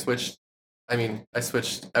 when I switched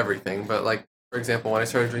everything. But like, for example, when I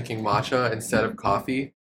started drinking matcha instead of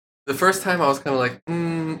coffee, the first time I was kind of like,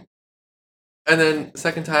 and then the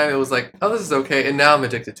second time it was like, oh, this is okay, and now I'm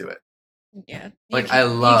addicted to it. Yeah, like I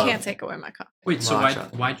love. You can't take away my coffee. Wait, so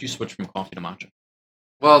why'd you switch from coffee to matcha?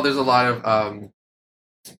 Well, there's a lot of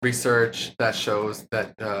research that shows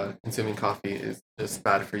that consuming coffee is just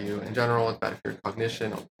bad for you in general. It's bad for your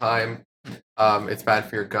cognition all the time. It's bad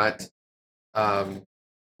for your gut. And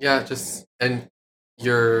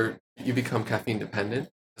you become caffeine dependent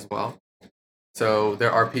as well. So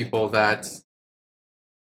there are people that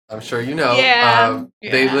I'm sure you know.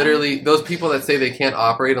 They literally, those people that say they can't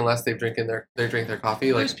operate unless they drink their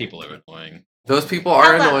coffee. Like, those people are annoying. Those people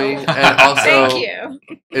are annoying, and also thank you.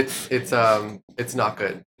 It's not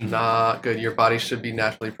good. Not good. Your body should be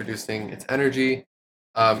naturally producing its energy,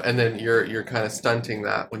 and then you're kind of stunting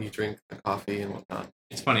that when you drink the coffee and whatnot.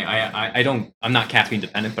 It's funny. I'm not caffeine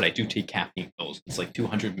dependent, but I do take caffeine pills. It's like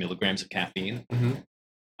 200 milligrams of caffeine.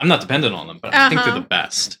 I'm not dependent on them, but I think they're the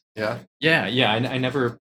best. Yeah. Yeah. I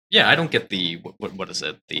never. Yeah, I don't get the what is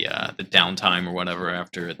it? The downtime or whatever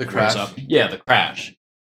after it crash. Up. Yeah, the crash.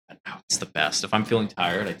 Oh, it's the best. If I'm feeling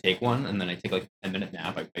tired, I take one, and then I take like a 10-minute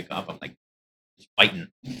nap. I wake up, I'm like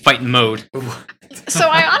fighting mode. So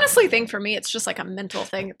I honestly think for me, it's just like a mental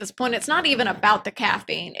thing at this point. It's not even about the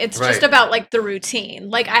caffeine. It's just about like the routine.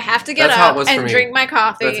 Like I have to get up and drink my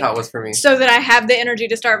coffee. That's how it was for me. So that I have the energy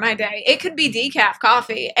to start my day. It could be decaf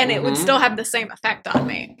coffee, and it would still have the same effect on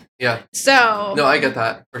me. Yeah. So no, I get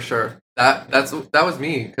that for sure. That was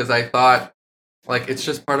me because I thought. Like, it's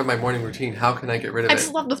just part of my morning routine. How can I get rid of it? I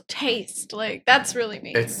just love the taste. Like, that's really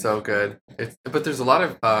me. It's so good. But there's a lot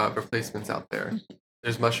of replacements out there.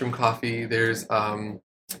 There's mushroom coffee. There's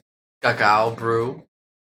cacao brew.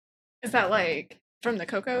 Is that, like, from the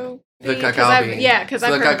cocoa bean? The cacao bean. Yeah, because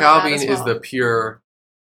I've heard the cacao bean as well. is the pure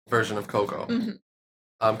version of cocoa.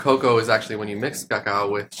 Cocoa is actually when you mix cacao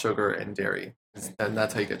with sugar and dairy. And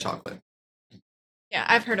that's how you get chocolate. Yeah,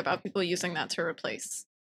 I've heard about people using that to replace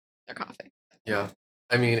their coffee. Yeah,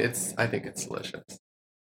 I mean, I think it's delicious,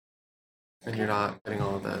 and you're not getting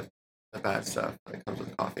all of the bad stuff that comes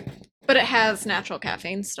with coffee. But it has natural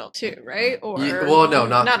caffeine still too, right? Or well, no,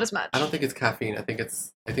 not as much. I don't think it's caffeine. I think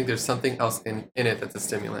there's something else in it that's a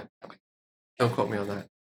stimulant. Don't quote me on that.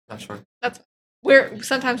 Not sure.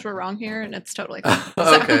 Sometimes we're wrong here, and it's totally fine.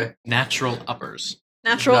 Okay. Natural uppers.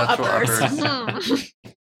 Natural uppers. I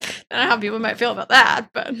don't know how people might feel about that,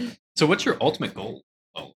 but so what's your ultimate goal?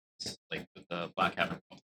 Like with the Log Cabin?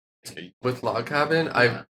 With Log Cabin,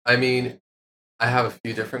 I mean, I have a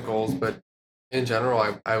few different goals, but in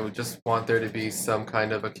general, I would just want there to be some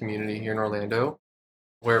kind of a community here in Orlando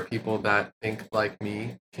where people that think like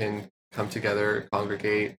me can come together,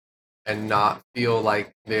 congregate, and not feel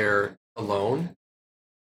like they're alone.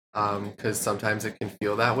 Because sometimes it can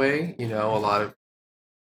feel that way. You know, a lot of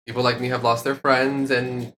people like me have lost their friends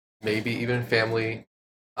and maybe even family.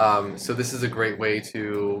 So this is a great way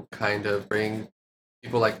to kind of bring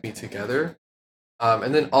people like me together.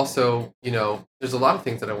 And then also, you know, there's a lot of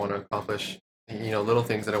things that I want to accomplish, you know, little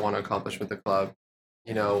things that I want to accomplish with the club.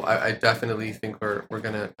 You know, I definitely think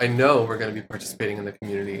I know we're going to be participating in the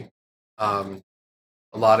community. A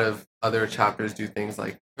lot of other chapters do things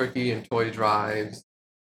like turkey and toy drives.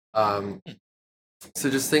 So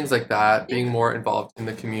just things like that, being more involved in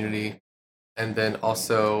the community. And then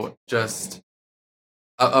also just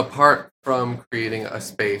apart from creating a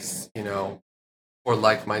space, you know, for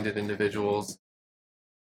like-minded individuals,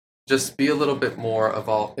 just be a little bit more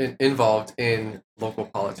involved in local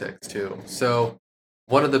politics too. So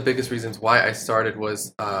one of the biggest reasons why I started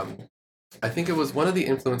was I think it was one of the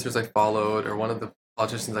influencers I followed or one of the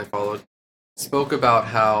politicians I followed spoke about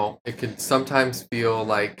how it could sometimes feel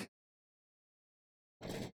like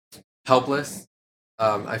helpless.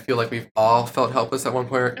 I feel like we've all felt helpless at one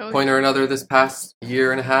point or another this past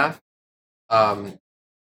year and a half.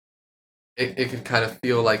 It could kind of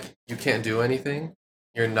feel like you can't do anything.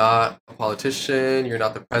 You're not a politician. You're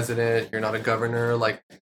not the president. You're not a governor. Like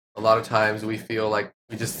a lot of times we feel like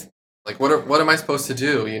we just like what am I supposed to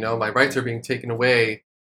do? You know, my rights are being taken away.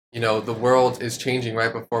 You know, the world is changing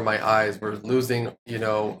right before my eyes. We're losing, you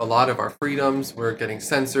know, a lot of our freedoms. We're getting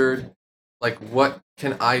censored. Like, what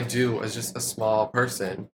can I do as just a small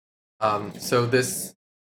person? So this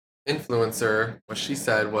influencer, what she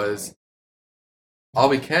said was, all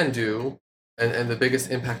we can do, and the biggest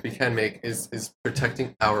impact we can make is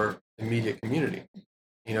protecting our immediate community.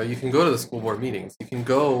 You know, you can go to the school board meetings, you can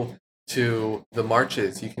go to the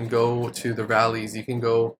marches, you can go to the rallies, you can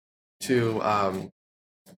go to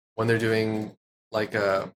when they're doing like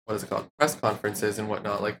what is it called, press conferences and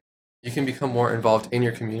whatnot. Like, you can become more involved in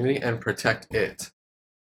your community and protect it.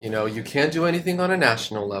 You know, you can't do anything on a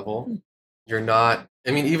national level. You're not. I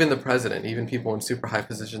mean, even the president, even people in super high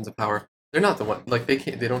positions of power, they're not the one. Like, they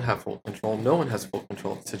can't. They don't have full control. No one has full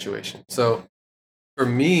control of the situation. So, for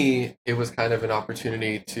me, it was kind of an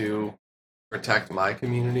opportunity to protect my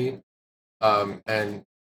community, and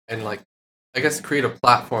like, I guess, create a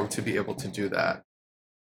platform to be able to do that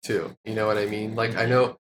too. You know what I mean? Like, I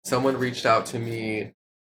know someone reached out to me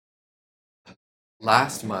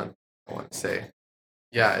last month, I want to say.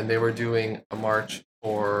 Yeah, and they were doing a march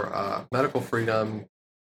for medical freedom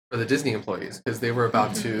for the Disney employees because they were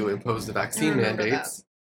about to impose the vaccine mandates.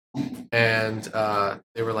 And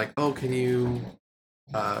they were like, oh, can you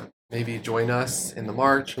maybe join us in the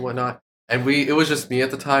march and whatnot? And it was just me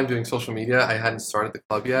at the time doing social media. I hadn't started the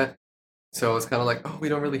club yet. So it's kind of like, oh, we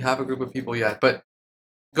don't really have a group of people yet. But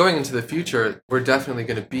going into the future, we're definitely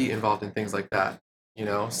going to be involved in things like that, you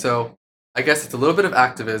know? So I guess it's a little bit of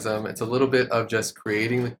activism. It's a little bit of just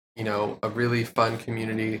creating, you know, a really fun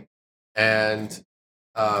community. And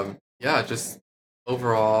yeah, just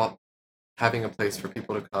overall having a place for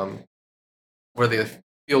people to come where they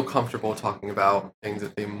feel comfortable talking about things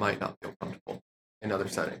that they might not feel comfortable in other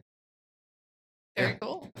settings. Very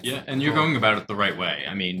cool. Yeah, and you're going about it the right way.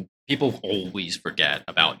 I mean, people always forget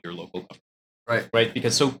about your local government. Right?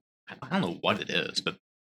 Because I don't know what it is, but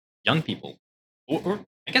young people, or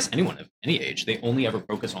I guess anyone of any age, they only ever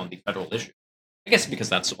focus on the federal issue. I guess because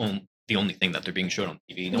that's the only thing that they're being shown on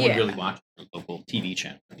TV. No one really watches their local TV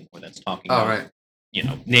channel anymore that's talking about, you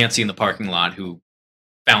know, Nancy in the parking lot who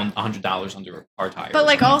found $100 under a car tire. But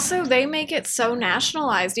like also they make it so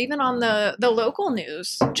nationalized, even on the local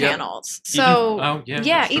news channels. So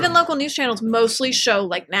even local news channels mostly show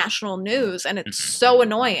like national news, and it's so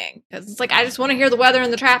annoying because it's like I just want to hear the weather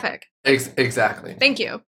and the traffic. Exactly. Thank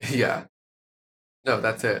you. Yeah. No,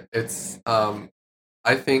 that's it. It's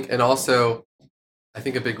I think, and also I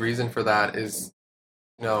think a big reason for that is,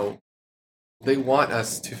 you know, they want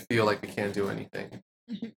us to feel like we can't do anything.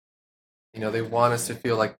 You know, they want us to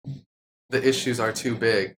feel like the issues are too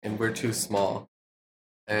big and we're too small.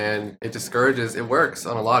 And it works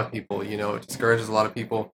on a lot of people, you know, it discourages a lot of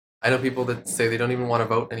people. I know people that say they don't even want to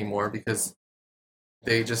vote anymore because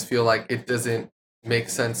they just feel like it doesn't make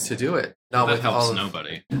sense to do it. Not that with helps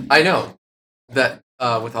nobody. I know that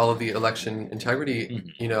with all of the election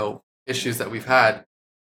integrity, you know, issues that we've had,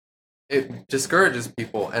 it discourages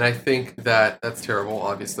people. And I think that that's terrible,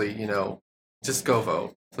 obviously, you know, just go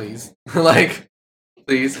vote. Please. Like,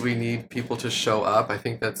 please, we need people to show up. I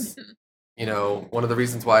think that's, you know, one of the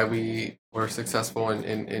reasons why we were successful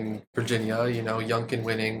in Virginia, you know, Youngkin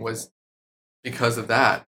winning was because of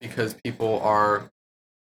that. Because I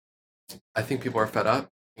think people are fed up. I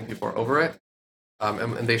think people are over it.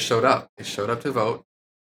 And they showed up. They showed up to vote.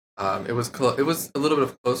 It was a little bit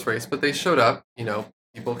of a close race, but they showed up. You know,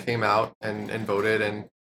 people came out and voted. And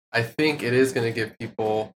I think it is going to give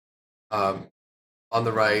people on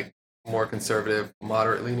the right, more conservative,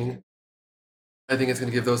 moderate leaning, I think it's going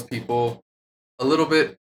to give those people a little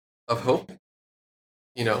bit of hope,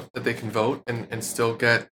 you know, that they can vote and still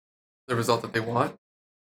get the result that they want.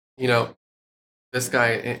 You know, this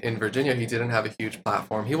guy in Virginia, he didn't have a huge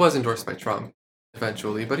platform. He was endorsed by Trump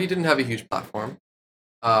eventually, but he didn't have a huge platform.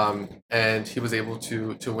 And he was able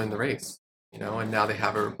to win the race, you know, and now they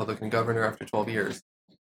have a Republican governor after 12 years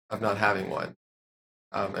of not having one.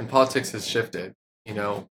 And politics has shifted. You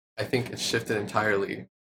know, I think it's shifted entirely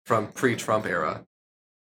from pre-Trump era,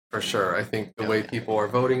 for sure. I think the way people are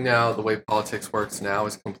voting now, the way politics works now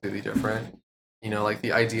is completely different. You know, like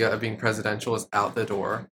the idea of being presidential is out the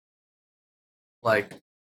door. Like,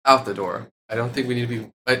 out the door. I don't think we need to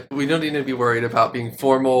be. We don't need to be worried about being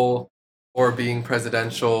formal or being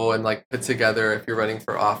presidential and like put together if you're running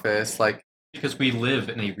for office. Like because we live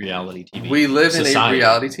in a reality TV. We live society. in a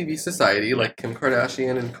reality TV society. Yeah. Like Kim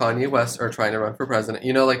Kardashian and Kanye West are trying to run for president.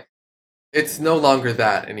 You know, like it's no longer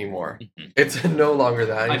that anymore. Mm-hmm. It's no longer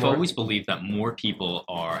that anymore. I've always believed that more people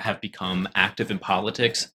have become active in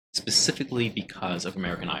politics specifically because of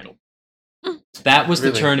American Idol. That was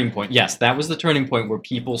the turning point. Yes, that was the turning point where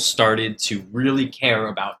people started to really care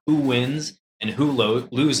about who wins and who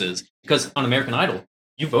loses. Because on American Idol,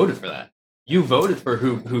 you voted for that. You voted for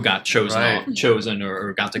who got chosen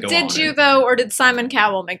or got to go on. Did you, though, or did Simon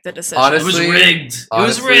Cowell make the decision? Honestly, it was rigged. Honestly, it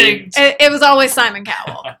was rigged. It was always Simon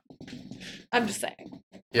Cowell. I'm just saying.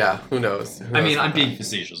 Yeah, who knows? I mean, I'm being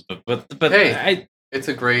facetious, but hey, it's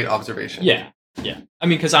a great observation. Yeah. Yeah, I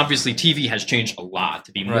mean, because obviously TV has changed a lot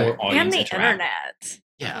to be more audience and the internet.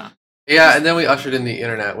 Yeah, and then we ushered in the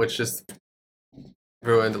internet, which just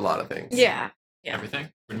ruined a lot of things. Yeah. Everything,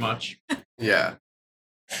 pretty much. Yeah,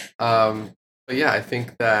 but yeah, I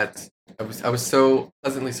think that I was so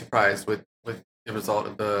pleasantly surprised with the result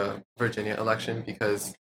of the Virginia election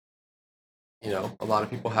because a lot of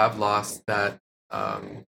people have lost that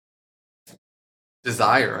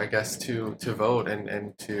desire, I guess, to vote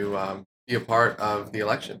and to be a part of the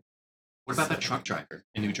election. What about that truck driver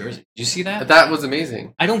in New Jersey? Did you see that? That was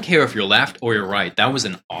amazing. I don't care if you're left or you're right. That was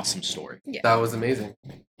an awesome story. Yeah. That was amazing.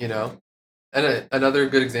 And another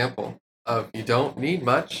good example of you don't need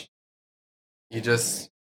much. You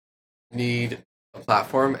just need a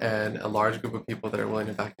platform and a large group of people that are willing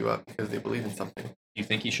to back you up because they believe in something. Do you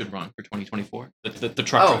think he should run for 2024? The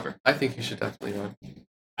truck driver? I think he should definitely run.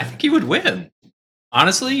 I think he would win.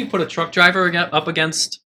 Honestly, you put a truck driver up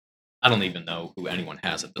against... I don't even know who anyone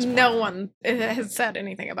has at this point. No one has said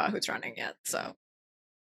anything about who's running yet, so.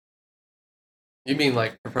 You mean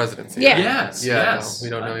like for presidency? Yeah. Yes. Yeah, yes. No, we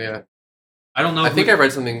don't know yet. I don't know. I think I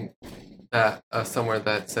read something that somewhere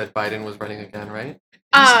that said Biden was running again, right?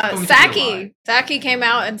 Psaki came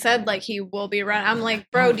out and said like he will be running. I'm like,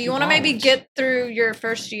 bro, do you want to maybe get through your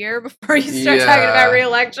first year before you start talking about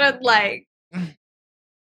re-election? Like,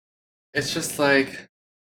 it's just like.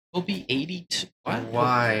 He'll be 82. What?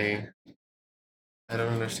 Why? I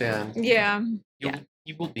don't understand. Yeah.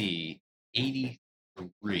 He will be 83.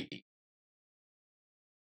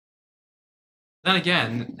 Then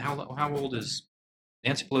again, how old is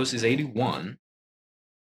Nancy Pelosi? Is 81.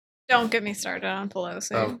 Don't get me started on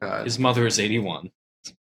Pelosi. Oh God. His mother is 81.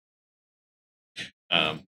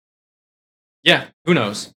 Yeah. Who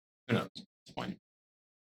knows? Who knows? At this point.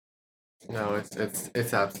 No,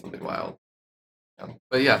 it's absolutely wild.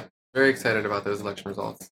 But yeah, very excited about those election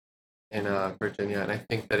results in Virginia, and I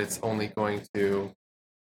think that it's only going to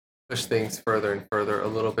push things further and further, a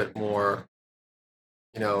little bit more,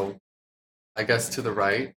 I guess to the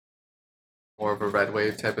right, more of a red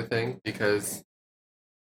wave type of thing, because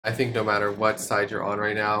I think no matter what side you're on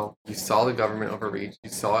right now, you saw the government overreach,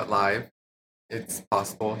 you saw it live. It's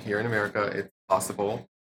possible here in America. It's possible.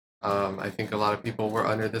 I think a lot of people were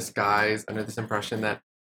under this impression that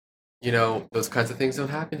those kinds of things don't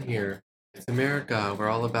happen here. It's America. We're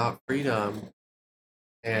all about freedom.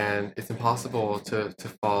 And it's impossible to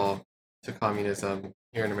fall to communism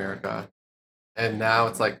here in America. And now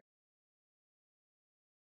it's like,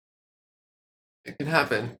 it can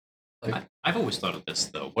happen. Like, I've always thought of this,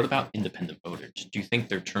 though. What about independent voters? Do you think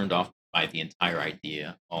they're turned off by the entire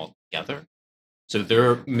idea altogether? So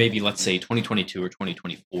they're maybe, let's say, 2022 or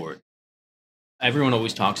 2024. Everyone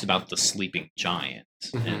always talks about the sleeping giant,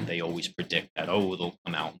 and they always predict that, they'll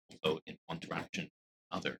come out and vote in one direction or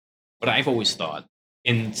another. But I've always thought,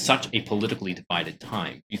 in such a politically divided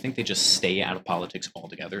time, do you think they just stay out of politics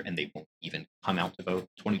altogether and they won't even come out to vote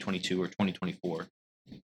 2022 or 2024?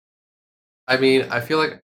 I mean, I feel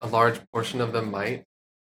like a large portion of them might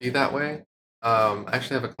be that way. I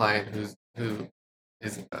actually have a client who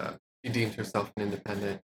is she deems herself an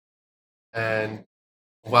independent, and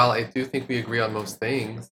while I do think we agree on most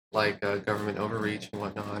things, like government overreach and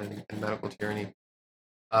whatnot and medical tyranny,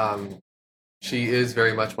 she is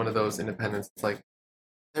very much one of those independents. It's like,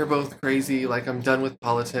 they're both crazy. Like, I'm done with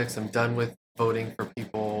politics. I'm done with voting for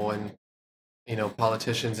people and,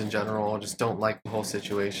 politicians in general. Just don't like the whole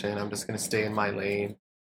situation. I'm just going to stay in my lane.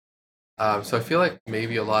 So I feel like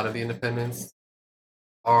maybe a lot of the independents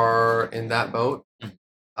are in that boat.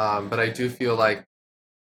 But I do feel like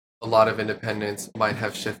a lot of independents might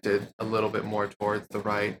have shifted a little bit more towards the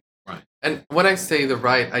right. Right. And when I say the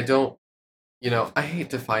right, I don't, I hate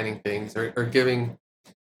defining things or giving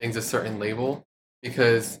things a certain label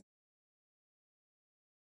because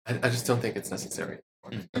I just don't think it's necessary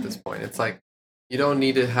at this point. It's like, You don't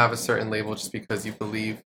need to have a certain label just because you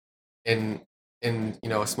believe in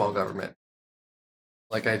a small government.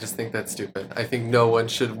 Like, I just think that's stupid. I think no one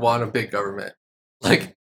should want a big government.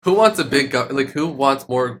 Like, who wants a big who wants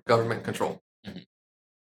more government control? Mhm.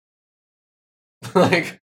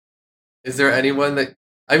 Like, is there anyone that?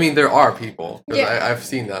 I mean, there are people. Yeah. I've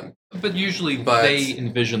seen them. But usually they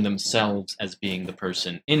envision themselves as being the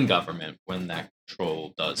person in government when that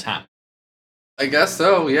control does happen. I guess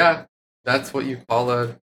so, yeah. That's what you call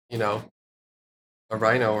a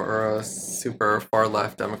rhino or a super far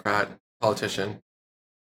left Democrat politician.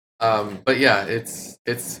 But yeah, it's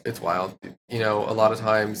wild. A lot of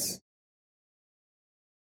times,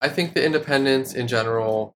 I think the independents in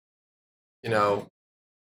general,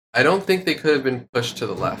 I don't think they could have been pushed to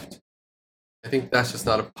the left. I think that's just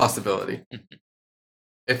not a possibility.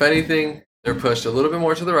 If anything, they're pushed a little bit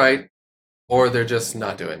more to the right, or they're just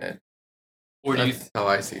not doing it. Or that's how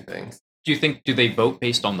I see things. Do you think, do they vote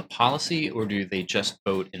based on the policy, or do they just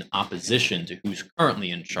vote in opposition to who's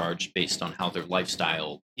currently in charge based on how their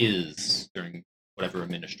lifestyle is during whatever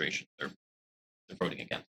administration they're voting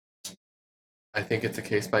against? I think it's a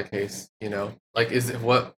case by case, Like, does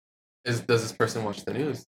this person watch the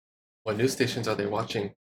news? What news stations are they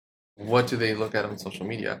watching? What do they look at on social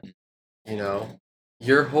media?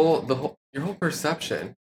 Your whole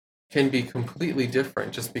perception can be completely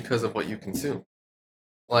different just because of what you consume.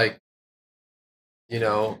 Like,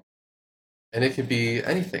 and it could be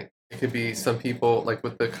anything. It could be some people, like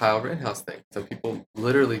with the Kyle Rittenhouse thing, some people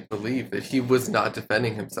literally believe that he was not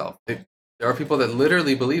defending himself. There are people that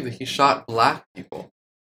literally believe that he shot black people.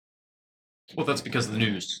 Well, that's because of the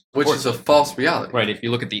news. Which is a false reality. Right, if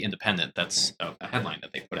you look at The Independent, that's a headline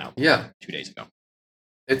that they put out 2 days ago.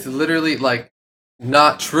 It's literally,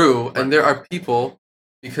 not true, right. And there are people,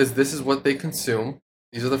 because this is what they consume,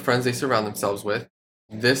 these are the friends they surround themselves with,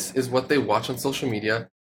 this is what they watch on social media,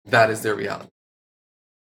 that is their reality.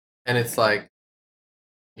 And it's like,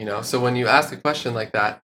 so when you ask a question like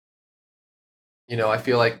that, I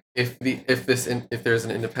feel like if there's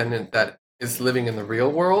an independent that is living in the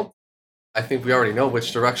real world, I think we already know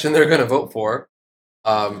which direction they're going to vote for.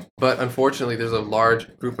 But unfortunately, there's a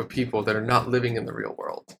large group of people that are not living in the real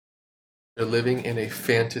world. They're living in a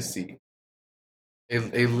fantasy,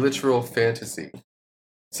 a literal fantasy.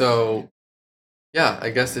 So, yeah, I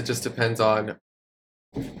guess it just depends on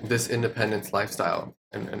this independence lifestyle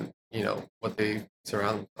and what they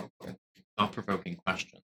surround themselves with. Thought-provoking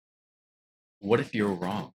question. What if you're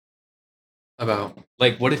wrong? About?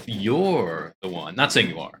 Like, what if you're the one, not saying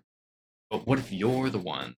you are, but what if you're the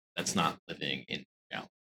one that's not living in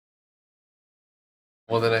reality?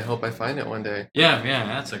 Well, then I hope I find it one day. Yeah,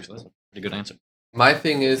 that's a pretty good answer. My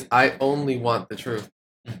thing is, I only want the truth.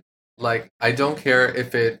 Like, I don't care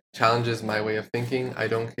if it challenges my way of thinking. I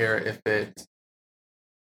don't care if it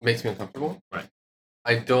makes me uncomfortable. Right.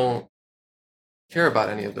 I don't care about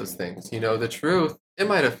any of those things. The truth, it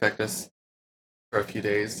might affect us for a few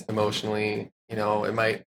days emotionally. It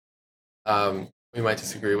might, we might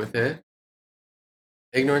disagree with it.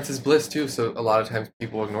 Ignorance is bliss too. So a lot of times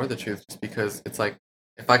people ignore the truth just because it's like,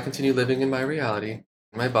 if I continue living in my reality,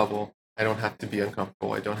 in my bubble, I don't have to be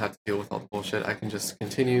uncomfortable. I don't have to deal with all the bullshit. I can just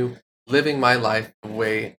continue living my life the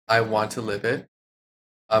way I want to live it.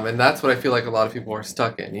 And that's what I feel like a lot of people are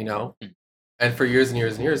stuck in, And for years and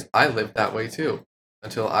years and years, I lived that way too.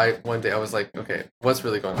 Until one day I was like, okay, what's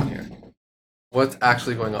really going on here? What's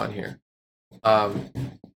actually going on here?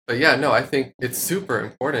 But yeah, no, I think it's super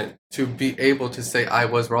important to be able to say I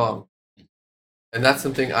was wrong. And that's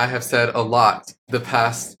something I have said a lot the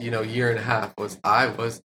past, year and a half was I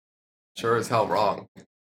was sure as hell wrong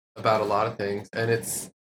about a lot of things. And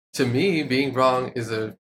it's, to me, being wrong is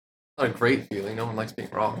not a great feeling. No one likes being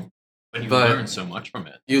wrong. But you learn so much from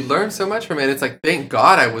it. You learn so much from it. It's like, thank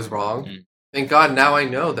God I was wrong. Mm. Thank God now I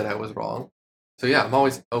know that I was wrong. So yeah, I'm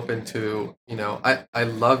always open to, I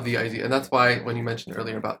love the idea. And that's why when you mentioned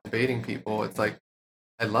earlier about debating people, it's like,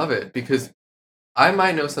 I love it because I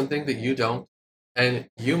might know something that you don't, and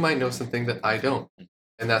you might know something that I don't.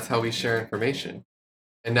 And that's how we share information.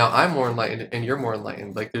 And now I'm more enlightened and you're more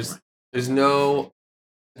enlightened. Like there's no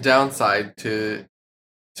downside to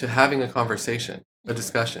having a conversation, a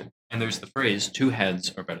discussion. And there's the phrase, 2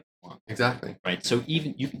 heads are better than 1. Exactly. Right. So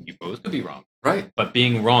even you both could be wrong. Right. But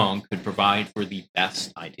being wrong could provide for the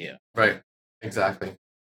best idea. Right. Exactly.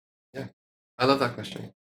 Yeah. I love that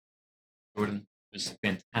question. Jordan, it was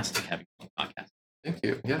fantastic having you on the podcast. Thank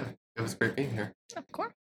you. Yeah. It was great being here. Of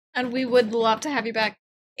course. And we would love to have you back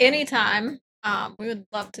anytime. We would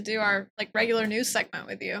love to do our regular news segment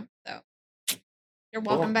with you. So you're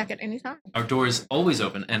welcome back at any time. Our door is always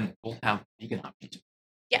open and we'll have vegan options.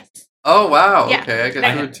 Yes. Oh wow! Yeah. Okay, I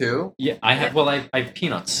get food too. Yeah, I have. Well, I have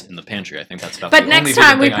peanuts in the pantry. I think that's about. But the next only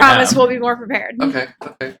time, we vegan thing I promise have. we'll be more prepared. Okay,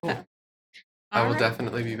 cool. I will Alright.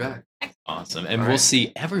 definitely be back. Awesome, and All we'll right.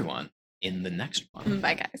 see everyone in the next one.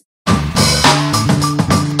 Bye, guys.